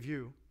many of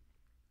you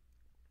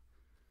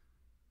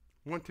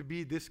want to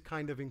be this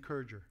kind of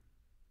encourager?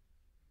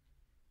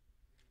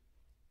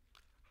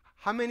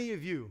 How many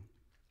of you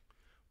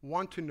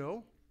want to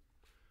know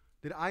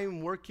that I am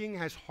working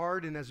as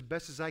hard and as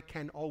best as I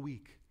can all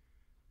week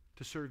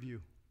to serve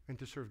you and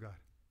to serve God?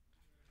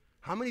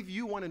 How many of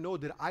you want to know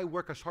that I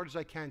work as hard as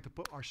I can to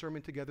put our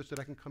sermon together so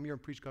that I can come here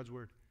and preach God's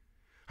word?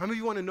 How many of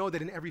you want to know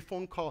that in every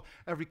phone call,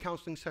 every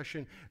counseling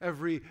session,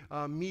 every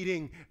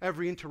meeting,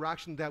 every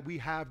interaction that we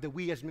have, that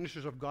we as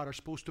ministers of God are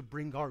supposed to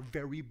bring our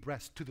very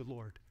best to the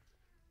Lord?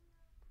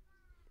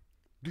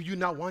 Do you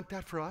not want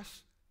that for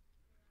us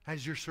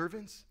as your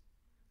servants?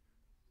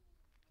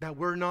 That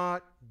we're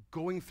not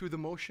going through the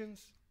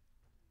motions?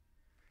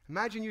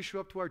 Imagine you show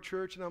up to our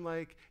church and I'm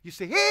like, you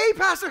say, hey,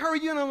 Pastor, how are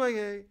you? And I'm like,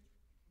 hey.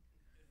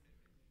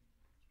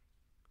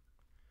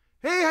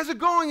 Hey, how's it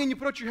going? And you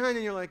put out your hand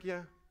and you're like,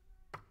 yeah.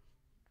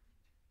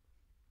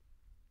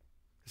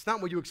 It's not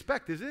what you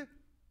expect, is it?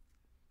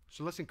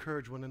 So let's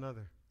encourage one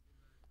another.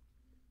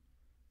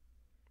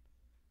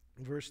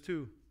 Verse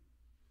 2.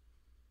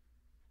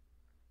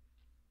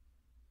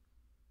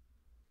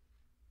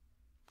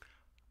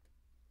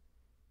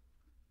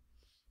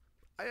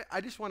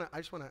 I just want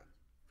to,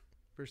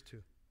 verse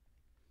 2.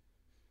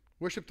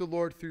 Worship the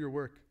Lord through your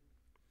work.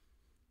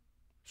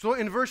 So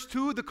in verse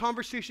 2, the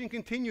conversation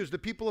continues. The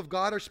people of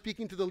God are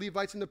speaking to the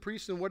Levites and the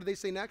priests, and what do they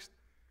say next?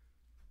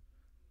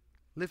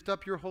 Lift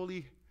up your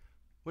holy,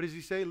 what does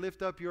he say?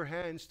 Lift up your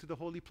hands to the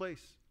holy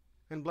place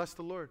and bless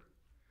the Lord.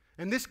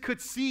 And this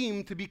could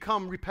seem to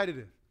become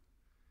repetitive.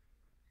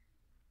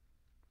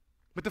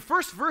 But the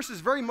first verse is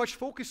very much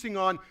focusing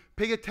on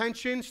pay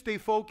attention, stay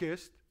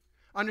focused,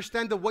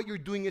 understand that what you're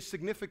doing is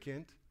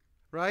significant,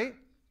 right?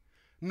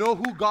 Know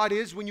who God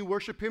is when you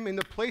worship him in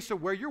the place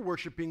of where you're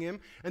worshiping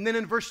him. And then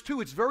in verse 2,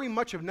 it's very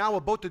much of now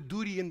about the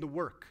duty and the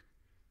work,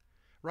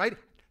 right?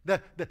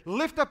 The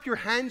lift up your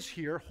hands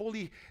here,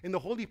 holy in the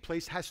holy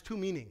place, has two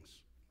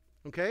meanings,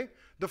 okay?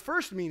 The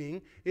first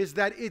meaning is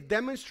that it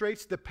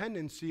demonstrates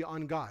dependency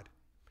on God.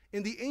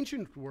 In the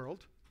ancient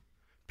world,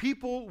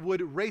 people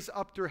would raise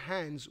up their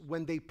hands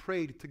when they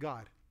prayed to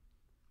God,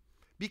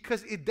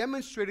 because it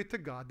demonstrated to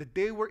God that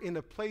they were in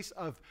a place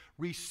of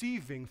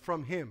receiving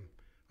from him.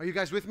 Are you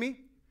guys with me?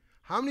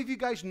 How many of you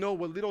guys know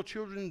what little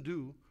children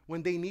do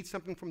when they need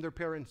something from their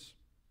parents?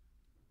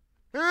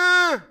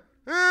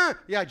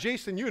 Yeah,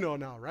 Jason, you know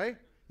now, right?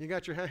 You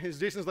got your hand.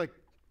 Jason's like,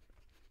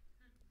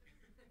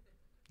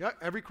 yeah,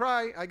 every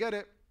cry, I get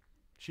it.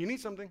 She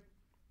needs something,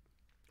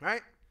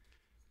 right?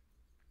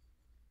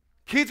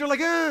 Kids are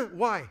like,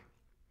 why?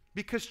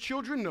 Because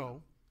children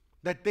know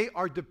that they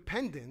are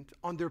dependent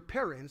on their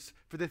parents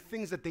for the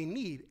things that they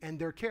need and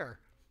their care.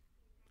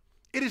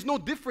 It is no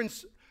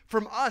difference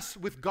from us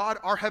with God,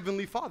 our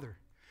Heavenly Father.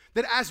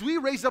 That as we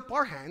raise up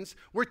our hands,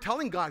 we're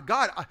telling God,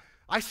 God,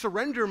 I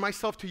surrender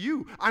myself to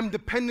you. I'm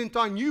dependent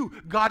on you.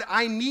 God,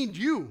 I need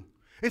you.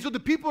 And so the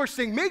people are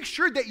saying, make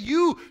sure that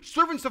you,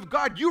 servants of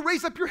God, you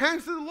raise up your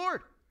hands to the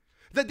Lord.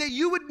 That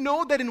you would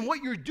know that in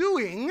what you're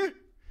doing,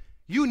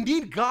 you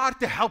need God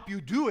to help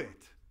you do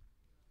it.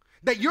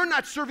 That you're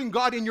not serving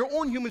God in your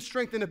own human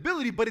strength and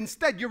ability, but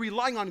instead you're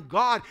relying on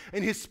God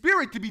and His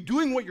Spirit to be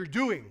doing what you're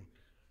doing.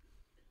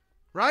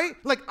 Right?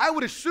 Like, I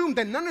would assume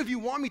that none of you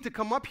want me to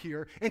come up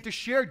here and to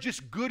share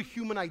just good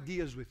human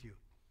ideas with you.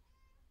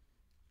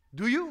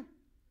 Do you?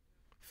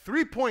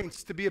 3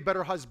 points to be a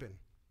better husband.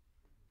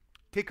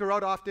 Take her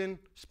out often,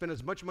 spend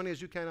as much money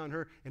as you can on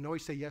her, and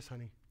always say, yes,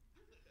 honey.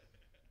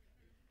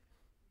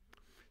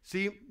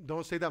 See,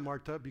 don't say that,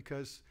 Marta,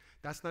 because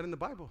that's not in the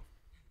Bible.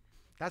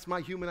 That's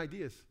my human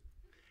ideas.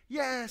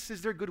 Yes,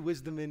 is there good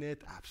wisdom in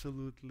it?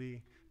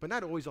 Absolutely. But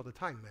not always all the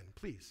time, man,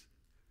 please.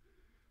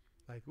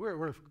 Like,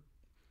 we're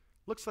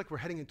looks like we're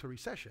heading into a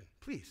recession.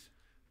 Please.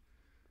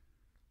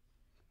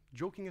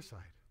 Joking aside,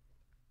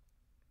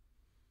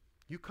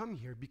 you come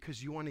here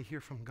because you want to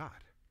hear from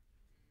God,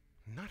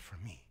 not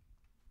from me.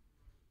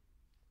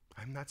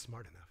 I'm not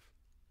smart enough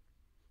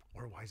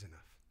or wise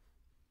enough.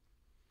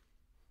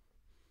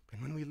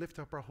 And when we lift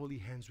up our holy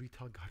hands, we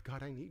tell God,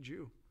 God, I need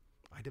you.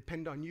 I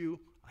depend on you.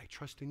 I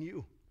trust in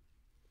you.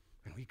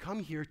 And we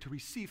come here to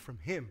receive from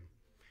Him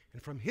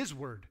and from His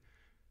word,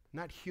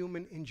 not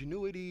human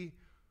ingenuity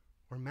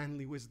or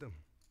manly wisdom.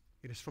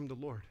 It is from the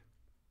Lord.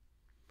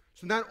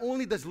 So not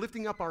only does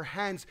lifting up our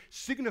hands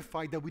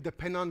signify that we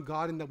depend on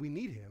God and that we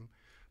need Him,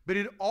 but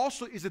it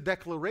also is a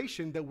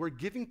declaration that we're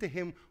giving to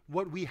Him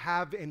what we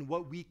have and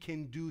what we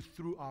can do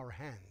through our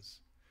hands.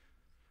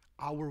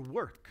 Our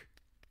work.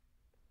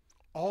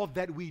 All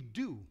that we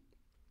do.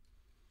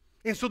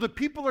 And so the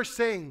people are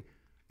saying,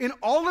 in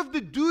all of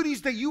the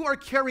duties that you are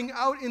carrying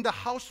out in the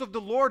house of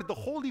the Lord, the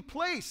holy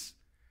place,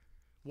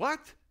 what?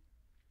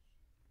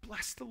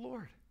 Bless the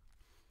Lord.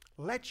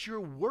 Let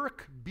your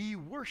work be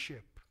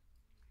worship.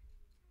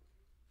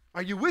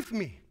 Are you with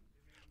me?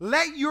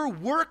 Let your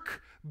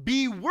work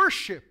be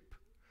worship.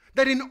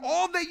 That in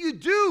all that you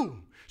do.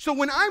 So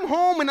when I'm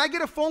home and I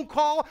get a phone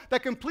call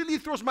that completely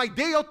throws my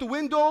day out the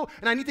window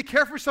and I need to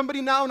care for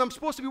somebody now and I'm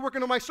supposed to be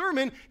working on my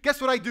sermon,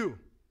 guess what I do?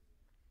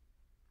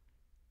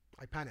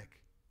 I panic.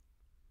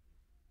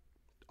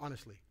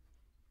 Honestly.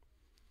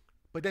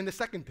 But then the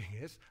second thing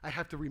is, I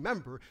have to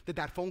remember that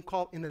that phone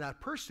call and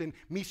that person,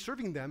 me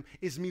serving them,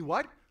 is me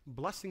what?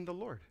 Blessing the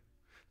Lord.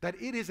 That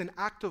it is an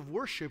act of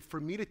worship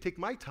for me to take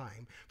my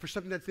time for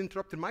something that's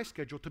interrupted my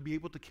schedule to be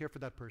able to care for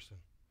that person.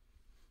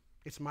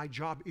 It's my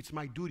job, it's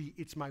my duty,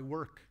 it's my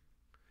work.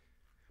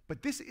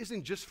 But this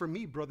isn't just for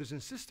me, brothers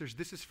and sisters.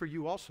 This is for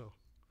you also.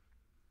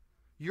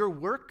 Your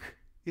work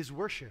is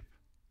worship.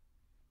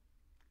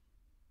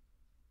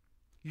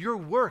 Your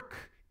work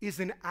is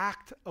an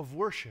act of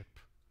worship.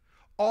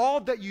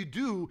 All that you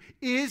do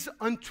is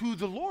unto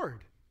the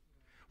Lord.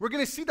 We're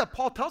going to see that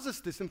Paul tells us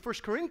this in 1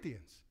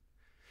 Corinthians.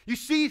 You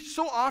see,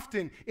 so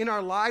often in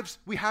our lives,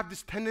 we have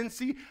this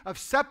tendency of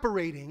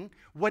separating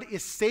what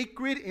is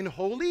sacred and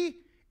holy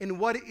and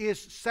what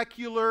is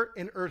secular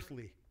and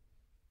earthly.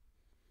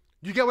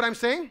 Do you get what I'm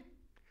saying?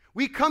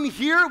 We come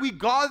here, we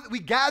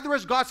gather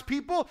as God's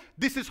people,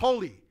 this is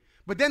holy.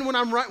 But then when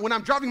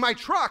I'm driving my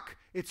truck,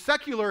 it's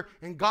secular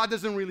and God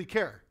doesn't really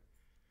care.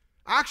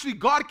 Actually,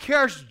 God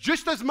cares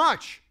just as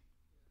much.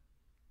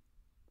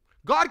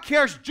 God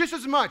cares just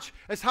as much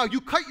as how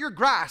you cut your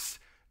grass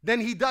than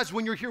He does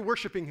when you're here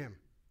worshiping Him.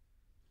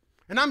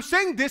 And I'm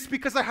saying this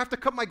because I have to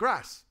cut my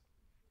grass.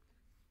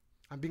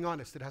 I'm being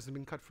honest, it hasn't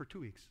been cut for 2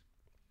 weeks.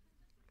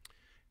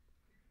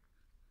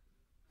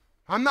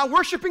 I'm not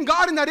worshiping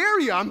God in that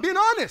area. I'm being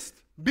honest,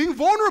 being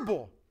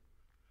vulnerable.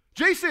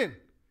 Jason,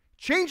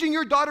 changing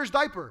your daughter's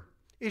diaper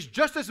is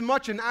just as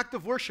much an act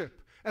of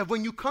worship as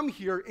when you come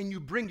here and you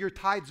bring your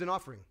tithes and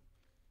offering.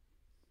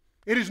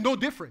 It is no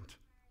different.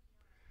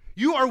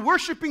 You are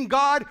worshiping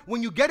God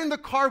when you get in the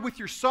car with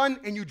your son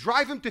and you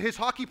drive him to his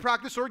hockey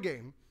practice or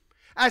game,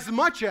 as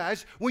much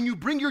as when you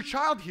bring your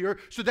child here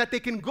so that they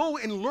can go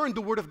and learn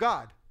the Word of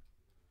God.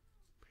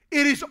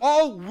 It is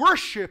all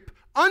worship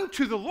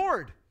unto the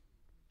Lord.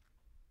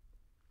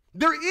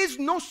 There is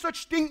no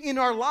such thing in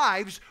our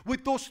lives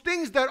with those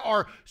things that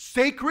are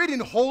sacred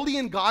and holy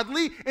and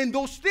godly and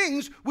those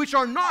things which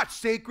are not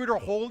sacred or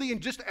holy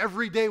and just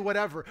everyday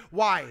whatever.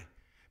 Why?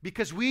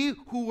 Because we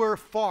who were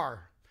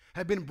far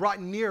have been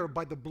brought near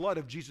by the blood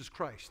of Jesus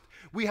Christ.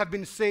 We have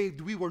been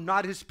saved. We were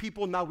not his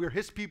people. Now we're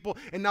his people.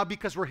 And now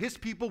because we're his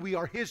people, we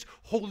are his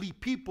holy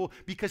people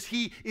because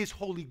he is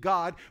holy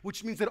God,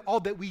 which means that all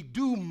that we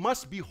do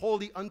must be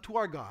holy unto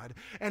our God.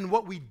 And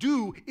what we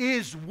do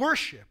is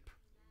worship.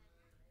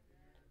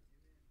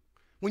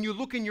 When you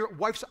look in your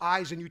wife's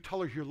eyes and you tell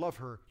her you love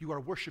her, you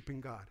are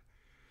worshiping God.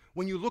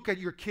 When you look at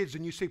your kids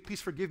and you say,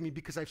 please forgive me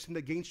because I've sinned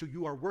against you,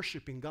 you are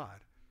worshiping God.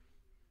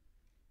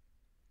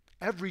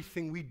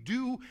 Everything we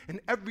do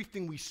and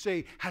everything we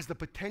say has the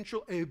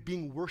potential of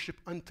being worship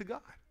unto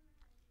God.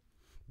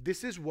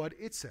 This is what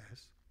it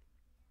says.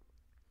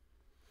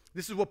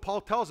 This is what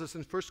Paul tells us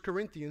in 1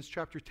 Corinthians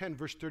chapter 10,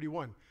 verse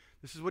 31.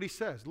 This is what he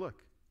says.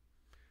 Look.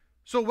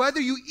 So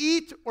whether you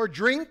eat or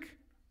drink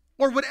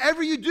or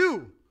whatever you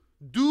do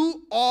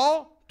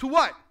all to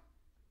what?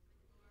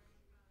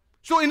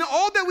 So in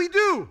all that we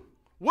do,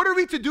 what are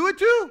we to do it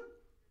to?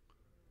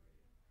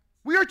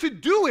 We are to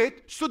do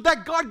it so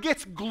that God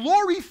gets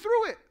glory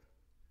through it.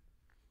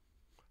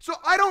 So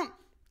I don't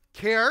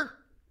care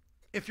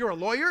if you're a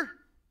lawyer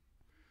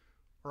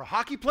or a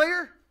hockey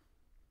player.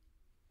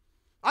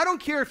 I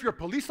don't care if you're a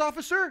police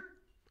officer,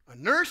 a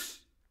nurse,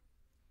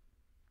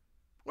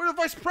 or the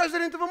vice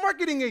president of a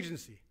marketing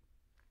agency.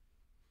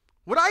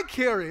 What I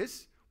care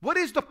is, what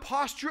is the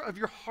posture of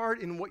your heart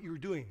in what you're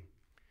doing?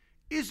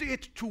 Is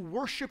it to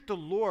worship the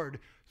Lord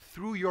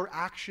through your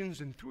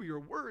actions and through your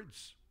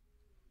words?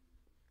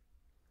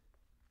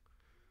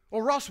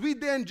 Or else we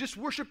then just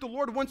worship the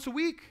Lord once a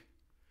week.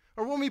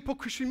 Or when we put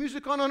Christian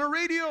music on our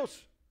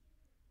radios.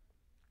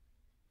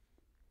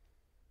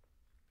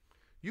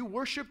 You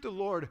worship the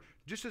Lord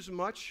just as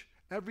much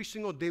every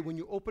single day when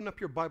you open up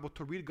your Bible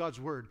to read God's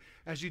word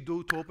as you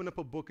do to open up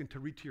a book and to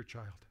read to your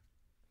child.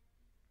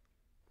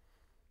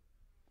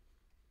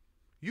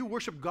 You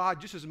worship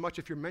God just as much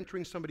if you're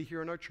mentoring somebody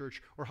here in our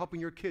church or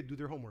helping your kid do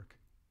their homework.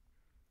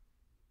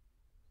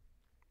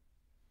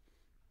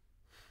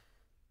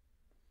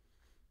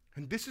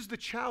 And this is the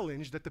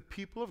challenge that the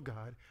people of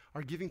God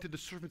are giving to the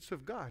servants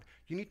of God.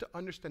 You need to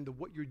understand that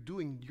what you're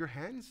doing, your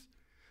hands,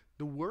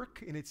 the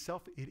work in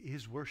itself, it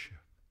is worship.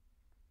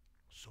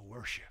 So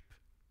worship.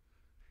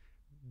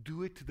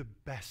 Do it to the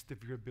best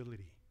of your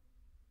ability.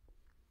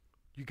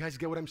 You guys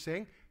get what I'm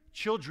saying?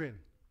 Children,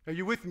 are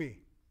you with me?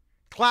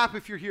 Clap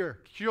if you're here.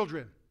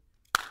 Children.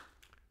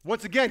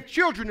 Once again,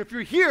 children, if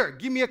you're here,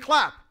 give me a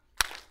clap.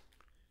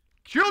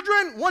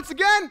 Children, once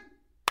again.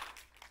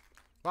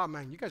 Wow,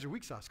 man, you guys are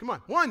weak sauce. Come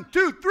on. 1,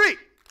 2, 3.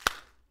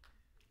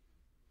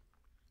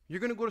 You're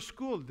going to go to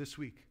school this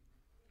week.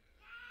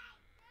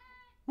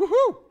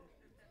 Woohoo!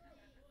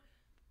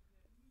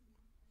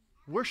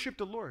 Worship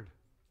the Lord.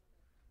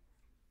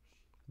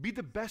 Be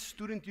the best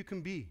student you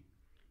can be.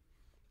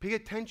 Pay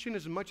attention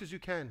as much as you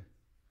can.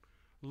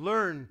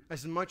 Learn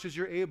as much as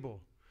you're able.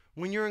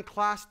 When you're in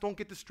class, don't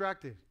get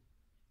distracted.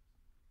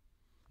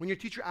 When your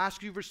teacher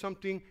asks you for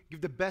something,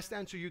 give the best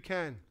answer you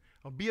can.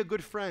 Or be a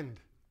good friend.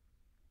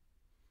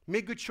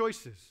 Make good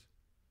choices.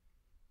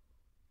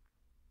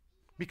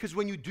 Because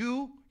when you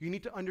do, you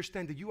need to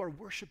understand that you are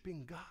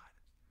worshiping God.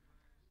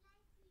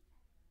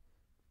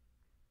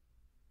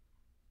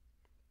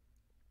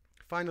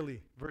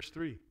 Finally, verse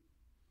 3.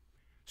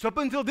 So up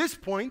until this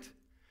point,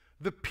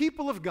 the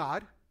people of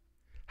God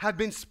have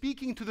been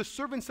speaking to the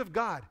servants of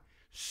God,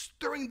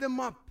 stirring them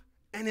up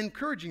and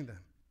encouraging them.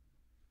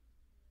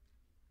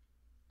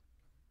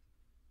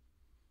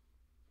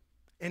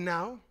 And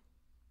now,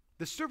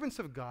 the servants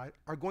of God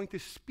are going to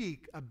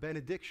speak a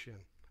benediction,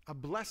 a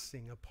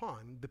blessing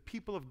upon the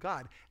people of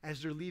God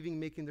as they're leaving,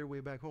 making their way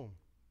back home.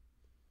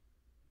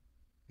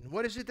 And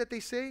what is it that they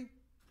say?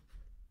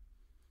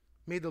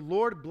 May the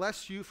Lord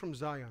bless you from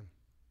Zion,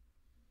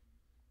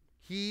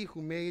 he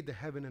who made the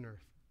heaven and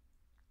earth.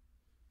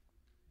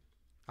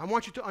 I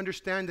want you to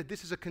understand that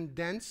this is a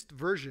condensed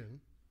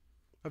version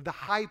of the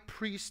high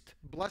priest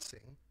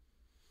blessing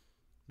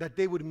that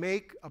they would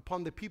make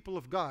upon the people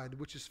of God,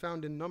 which is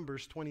found in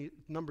Numbers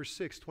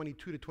 6,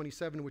 22 to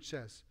 27, which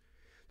says,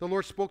 the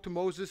Lord spoke to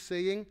Moses,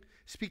 saying,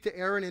 speak to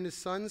Aaron and his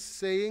sons,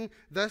 saying,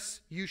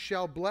 thus you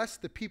shall bless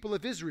the people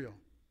of Israel.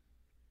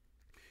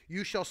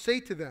 You shall say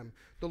to them,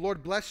 the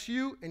Lord bless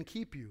you and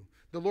keep you.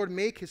 The Lord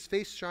make his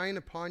face shine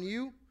upon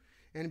you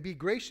and be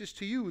gracious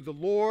to you. The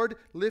Lord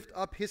lift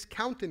up his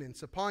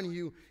countenance upon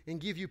you and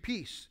give you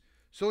peace.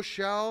 So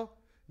shall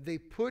they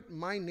put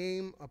my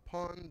name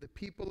upon the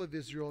people of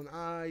Israel, and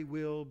I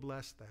will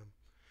bless them.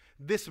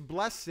 This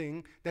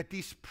blessing that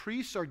these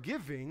priests are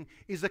giving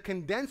is a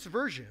condensed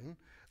version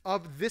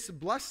of this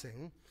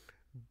blessing.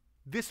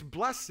 This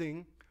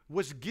blessing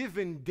was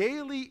given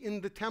daily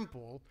in the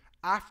temple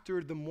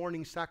after the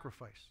morning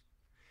sacrifice.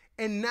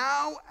 And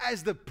now,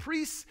 as the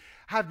priests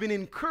have been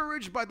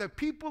encouraged by the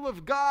people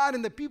of God,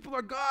 and the people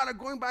of God are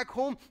going back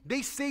home,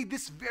 they say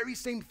this very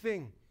same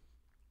thing.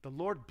 The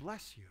Lord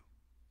bless you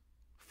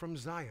from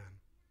Zion,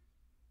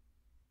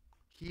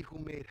 he who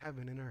made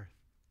heaven and earth.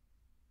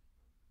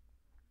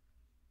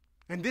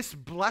 And this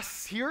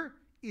bless here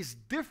is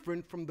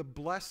different from the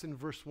bless in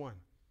verse 1.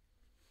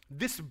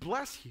 This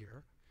bless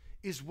here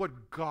is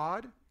what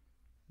God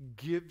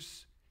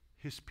gives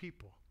his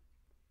people.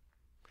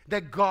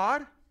 That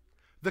God,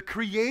 the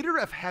creator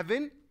of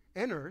heaven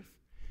and earth,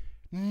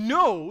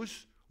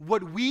 knows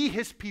what we,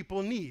 his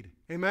people, need.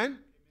 Amen?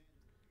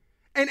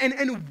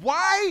 And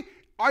why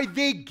are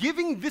they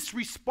giving this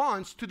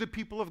response to the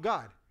people of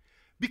God?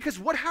 Because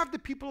what have the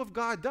people of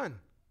God done?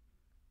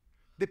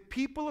 The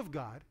people of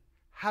God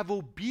have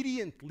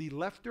obediently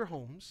left their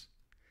homes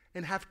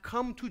and have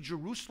come to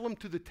Jerusalem,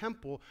 to the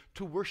temple,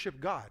 to worship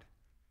God.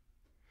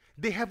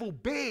 They have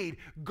obeyed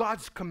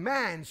God's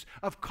commands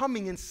of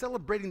coming and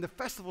celebrating the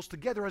festivals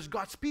together as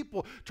God's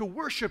people, to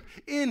worship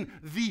in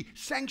the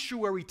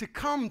sanctuary, to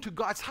come to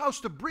God's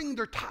house, to bring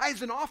their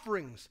tithes and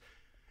offerings.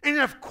 And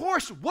of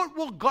course, what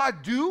will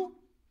God do?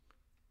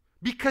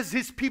 Because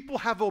his people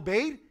have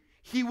obeyed,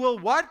 he will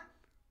what?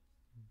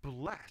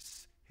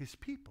 Bless his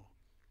people.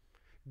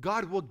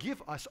 God will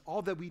give us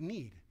all that we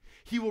need.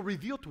 He will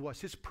reveal to us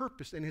his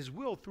purpose and his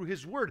will through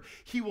his word.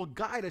 He will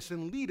guide us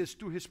and lead us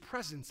through his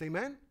presence.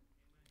 Amen?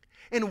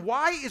 And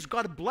why is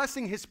God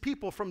blessing his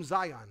people from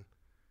Zion?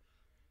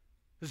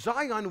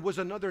 Zion was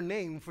another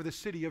name for the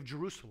city of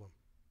Jerusalem.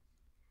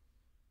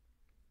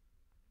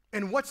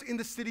 And what's in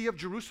the city of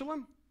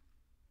Jerusalem?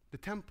 The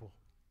temple.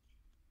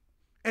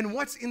 And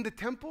what's in the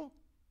temple?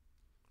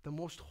 The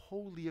most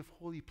holy of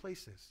holy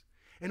places.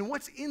 And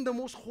what's in the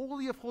most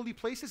holy of holy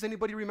places?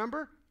 Anybody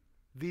remember?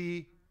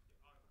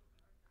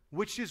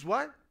 Which is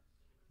what?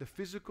 The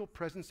physical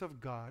presence of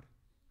God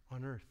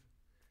on earth.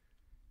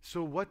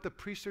 So what the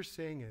priests are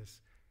saying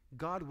is,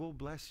 God will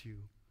bless you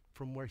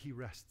from where he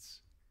rests.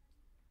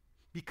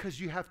 Because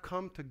you have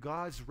come to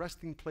God's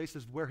resting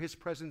places where his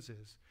presence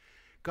is.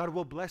 God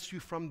will bless you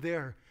from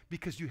there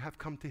because you have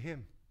come to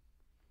him.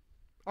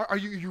 Are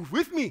you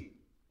with me?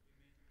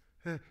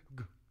 The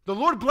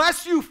Lord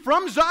bless you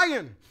from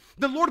Zion.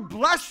 The Lord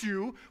bless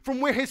you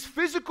from where his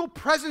physical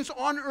presence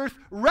on earth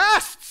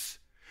rests.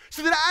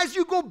 So that as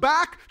you go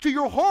back to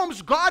your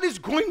homes, God is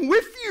going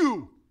with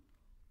you.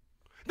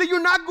 That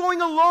you're not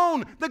going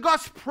alone. That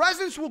God's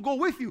presence will go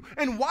with you.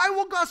 And why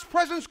will God's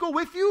presence go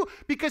with you?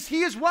 Because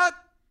he is what?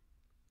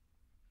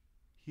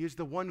 He is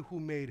the one who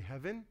made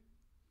heaven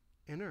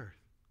and earth.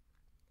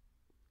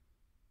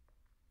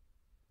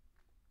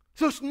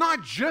 So it's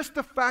not just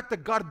the fact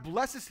that God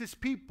blesses his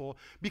people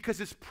because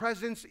his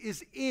presence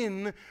is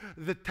in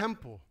the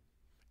temple.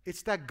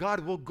 It's that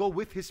God will go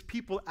with his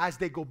people as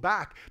they go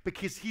back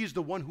because he is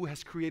the one who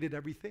has created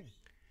everything.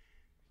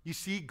 You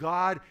see,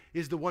 God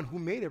is the one who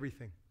made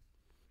everything.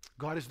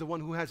 God is the one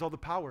who has all the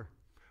power.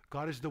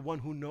 God is the one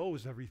who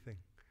knows everything.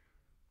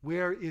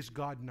 Where is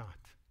God not?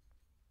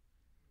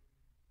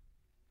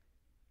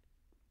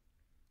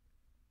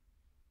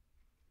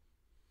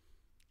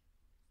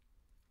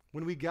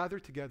 When we gather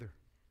together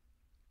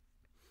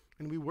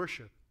and we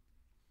worship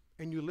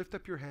and you lift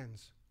up your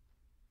hands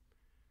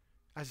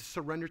as a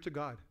surrender to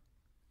God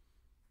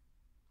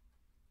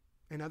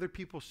and other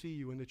people see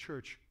you in the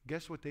church,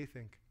 guess what they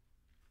think?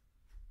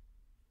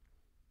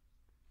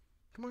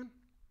 Come on.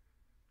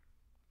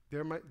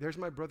 There's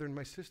my brother and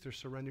my sister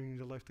surrendering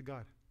their life to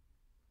God.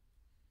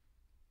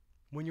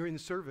 When you're in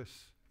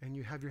service and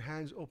you have your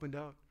hands opened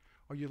out,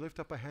 or you lift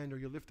up a hand or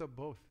you lift up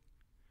both,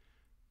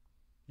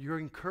 you're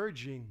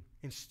encouraging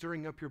and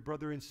stirring up your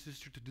brother and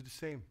sister to do the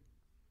same,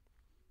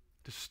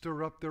 to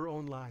stir up their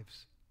own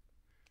lives.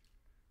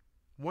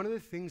 One of the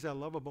things I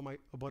love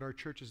about our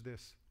church is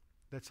this,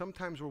 that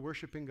sometimes we're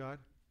worshiping God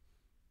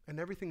and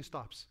everything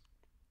stops.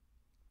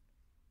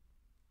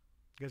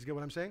 You guys get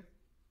what I'm saying?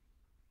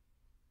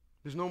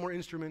 There's no more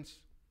instruments.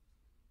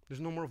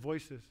 There's no more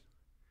voices.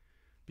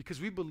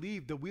 Because we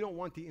believe that we don't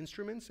want the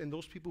instruments and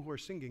those people who are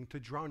singing to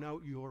drown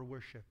out your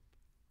worship.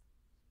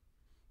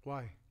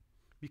 Why?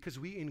 Because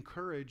we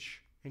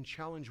encourage and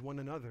challenge one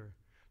another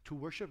to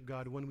worship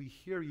God when we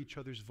hear each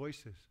other's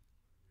voices.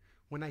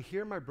 When I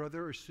hear my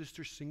brother or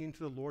sister singing to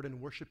the Lord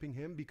and worshiping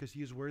him because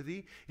he is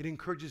worthy, it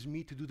encourages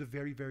me to do the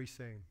very, very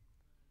same.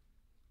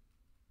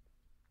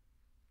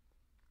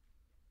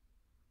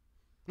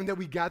 And that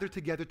we gather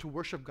together to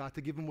worship God,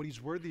 to give him what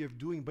he's worthy of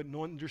doing, but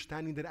no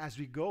understanding that as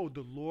we go,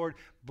 the Lord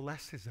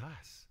blesses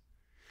us.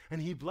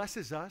 And he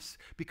blesses us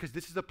because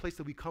this is the place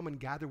that we come and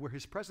gather where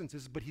his presence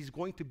is, but he's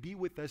going to be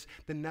with us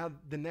the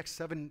next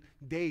 7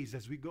 days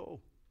as we go.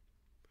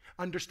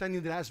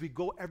 Understanding that as we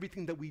go,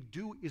 everything that we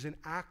do is an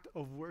act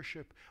of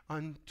worship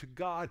unto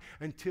God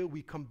until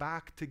we come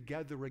back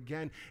together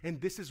again. And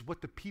this is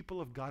what the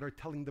people of God are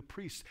telling the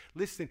priests.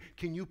 Listen,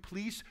 can you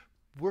please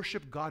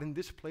worship God in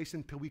this place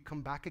until we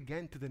come back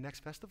again to the next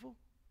festival?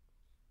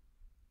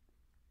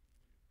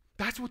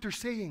 That's what they're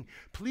saying.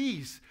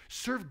 Please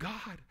serve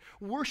God.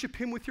 Worship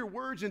him with your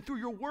words and through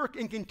your work,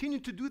 and continue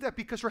to do that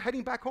because we're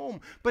heading back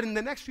home. But in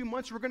the next few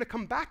months, we're going to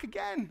come back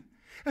again.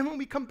 And when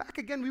we come back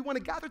again, we want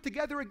to gather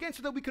together again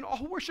so that we can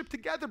all worship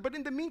together. But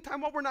in the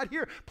meantime, while we're not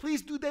here,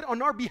 please do that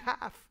on our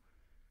behalf.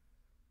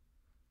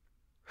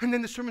 And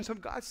then the servants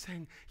of God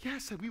saying,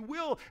 yes, we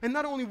will. And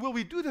not only will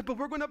we do that, but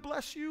we're going to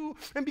bless you.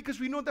 And because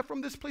we know that from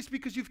this place,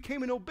 because you've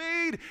came and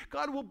obeyed,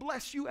 God will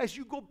bless you as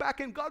you go back,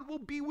 and God will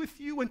be with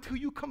you until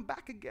you come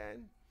back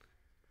again.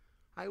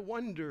 I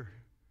wonder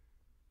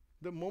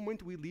the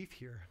moment we leave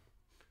here,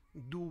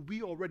 do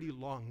we already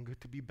long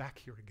to be back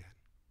here again?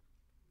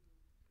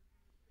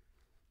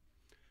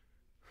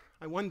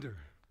 I wonder.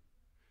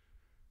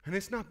 And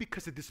it's not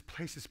because of this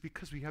place, it's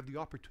because we have the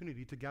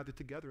opportunity to gather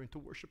together and to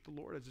worship the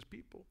Lord as His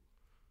people.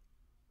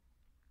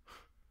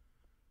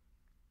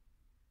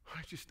 Why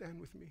don't you stand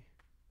with me?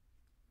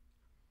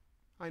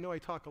 I know I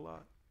talk a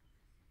lot,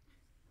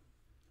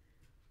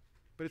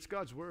 but it's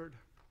God's word.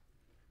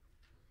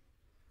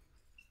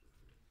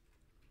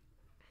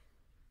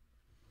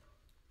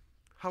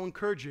 How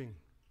encouraging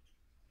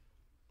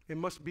it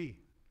must be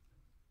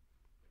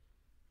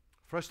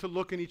for us to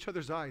look in each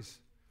other's eyes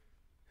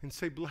and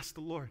say, bless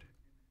the Lord.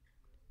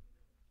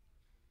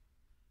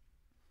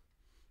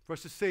 For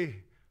us to say,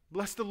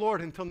 bless the Lord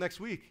until next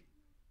week.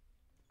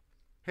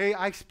 Hey,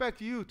 I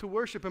expect you to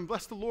worship and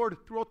bless the Lord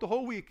throughout the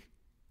whole week.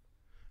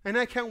 And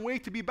I can't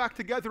wait to be back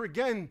together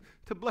again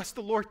to bless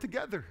the Lord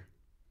together.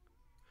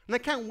 And I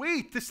can't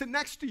wait to sit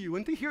next to you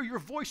and to hear your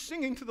voice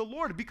singing to the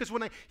Lord, because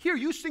when I hear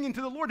you singing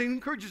to the Lord, it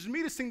encourages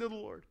me to sing to the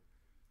Lord.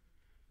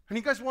 And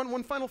you guys want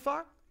one final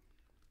thought?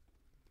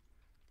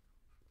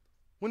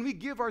 When we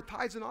give our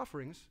tithes and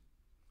offerings,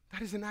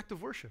 that is an act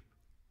of worship.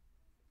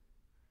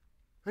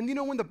 And you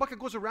know, when the bucket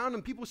goes around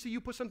and people see you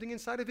put something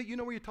inside of it, you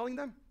know what you're telling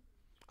them?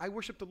 I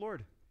worship the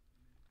Lord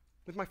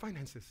with my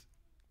finances.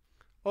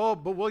 Oh,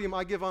 but William,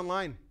 I give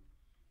online.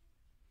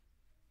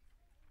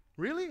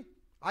 Really?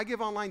 I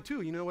give online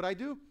too. You know what I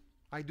do?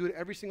 I do it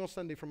every single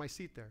Sunday from my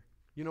seat there.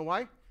 You know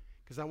why?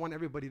 Because I want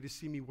everybody to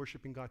see me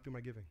worshiping God through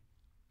my giving.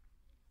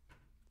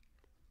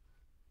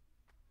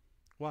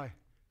 Why?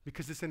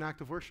 Because it's an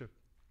act of worship.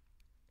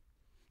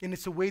 And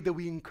it's a way that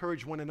we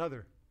encourage one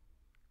another.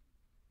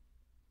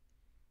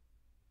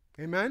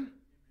 Amen?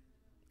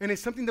 And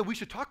it's something that we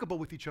should talk about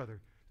with each other.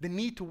 The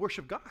need to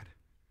worship God.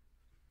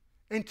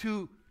 And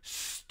to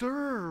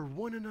stir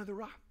one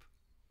another up.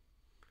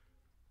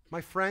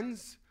 My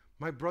friends,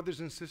 my brothers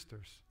and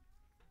sisters,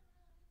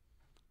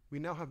 we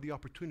now have the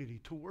opportunity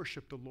to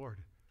worship the Lord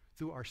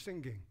through our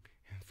singing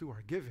and through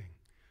our giving.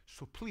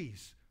 So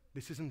please,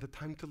 this isn't the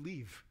time to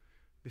leave.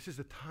 This is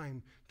the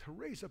time to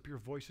raise up your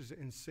voices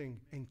and sing.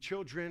 And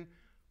children,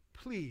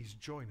 please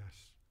join us.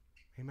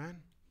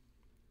 Amen?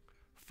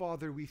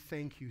 Father, we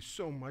thank you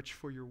so much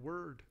for your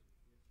word.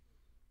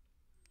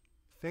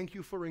 Thank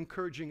you for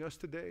encouraging us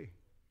today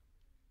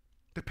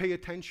to pay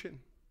attention,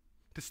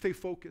 to stay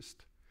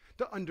focused,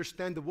 to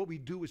understand that what we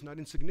do is not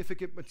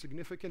insignificant, but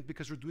significant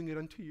because we're doing it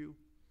unto you.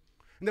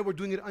 And that we're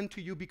doing it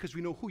unto you because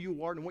we know who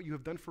you are and what you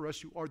have done for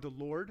us. You are the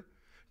Lord,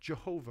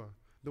 Jehovah,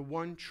 the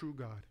one true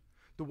God,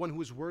 the one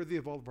who is worthy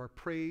of all of our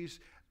praise,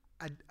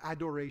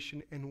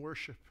 adoration, and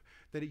worship.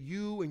 That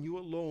you and you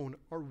alone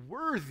are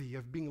worthy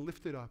of being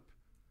lifted up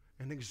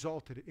and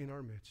exalted in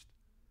our midst.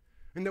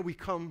 And that we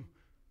come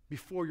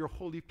before your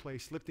holy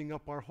place, lifting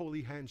up our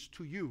holy hands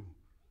to you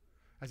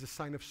as a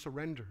sign of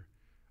surrender,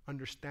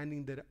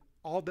 understanding that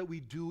all that we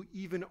do,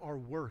 even our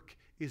work,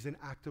 is an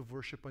act of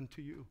worship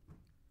unto you.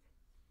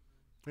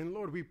 And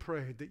Lord, we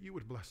pray that you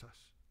would bless us.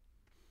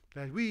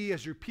 That we,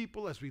 as your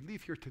people, as we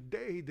leave here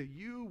today, that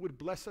you would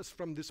bless us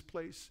from this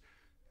place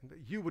and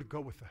that you would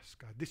go with us,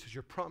 God. This is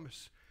your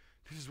promise.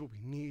 This is what we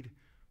need.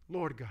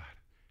 Lord God,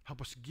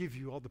 help us give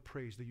you all the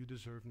praise that you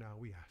deserve now,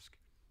 we ask.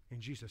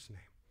 In Jesus'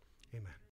 name, amen.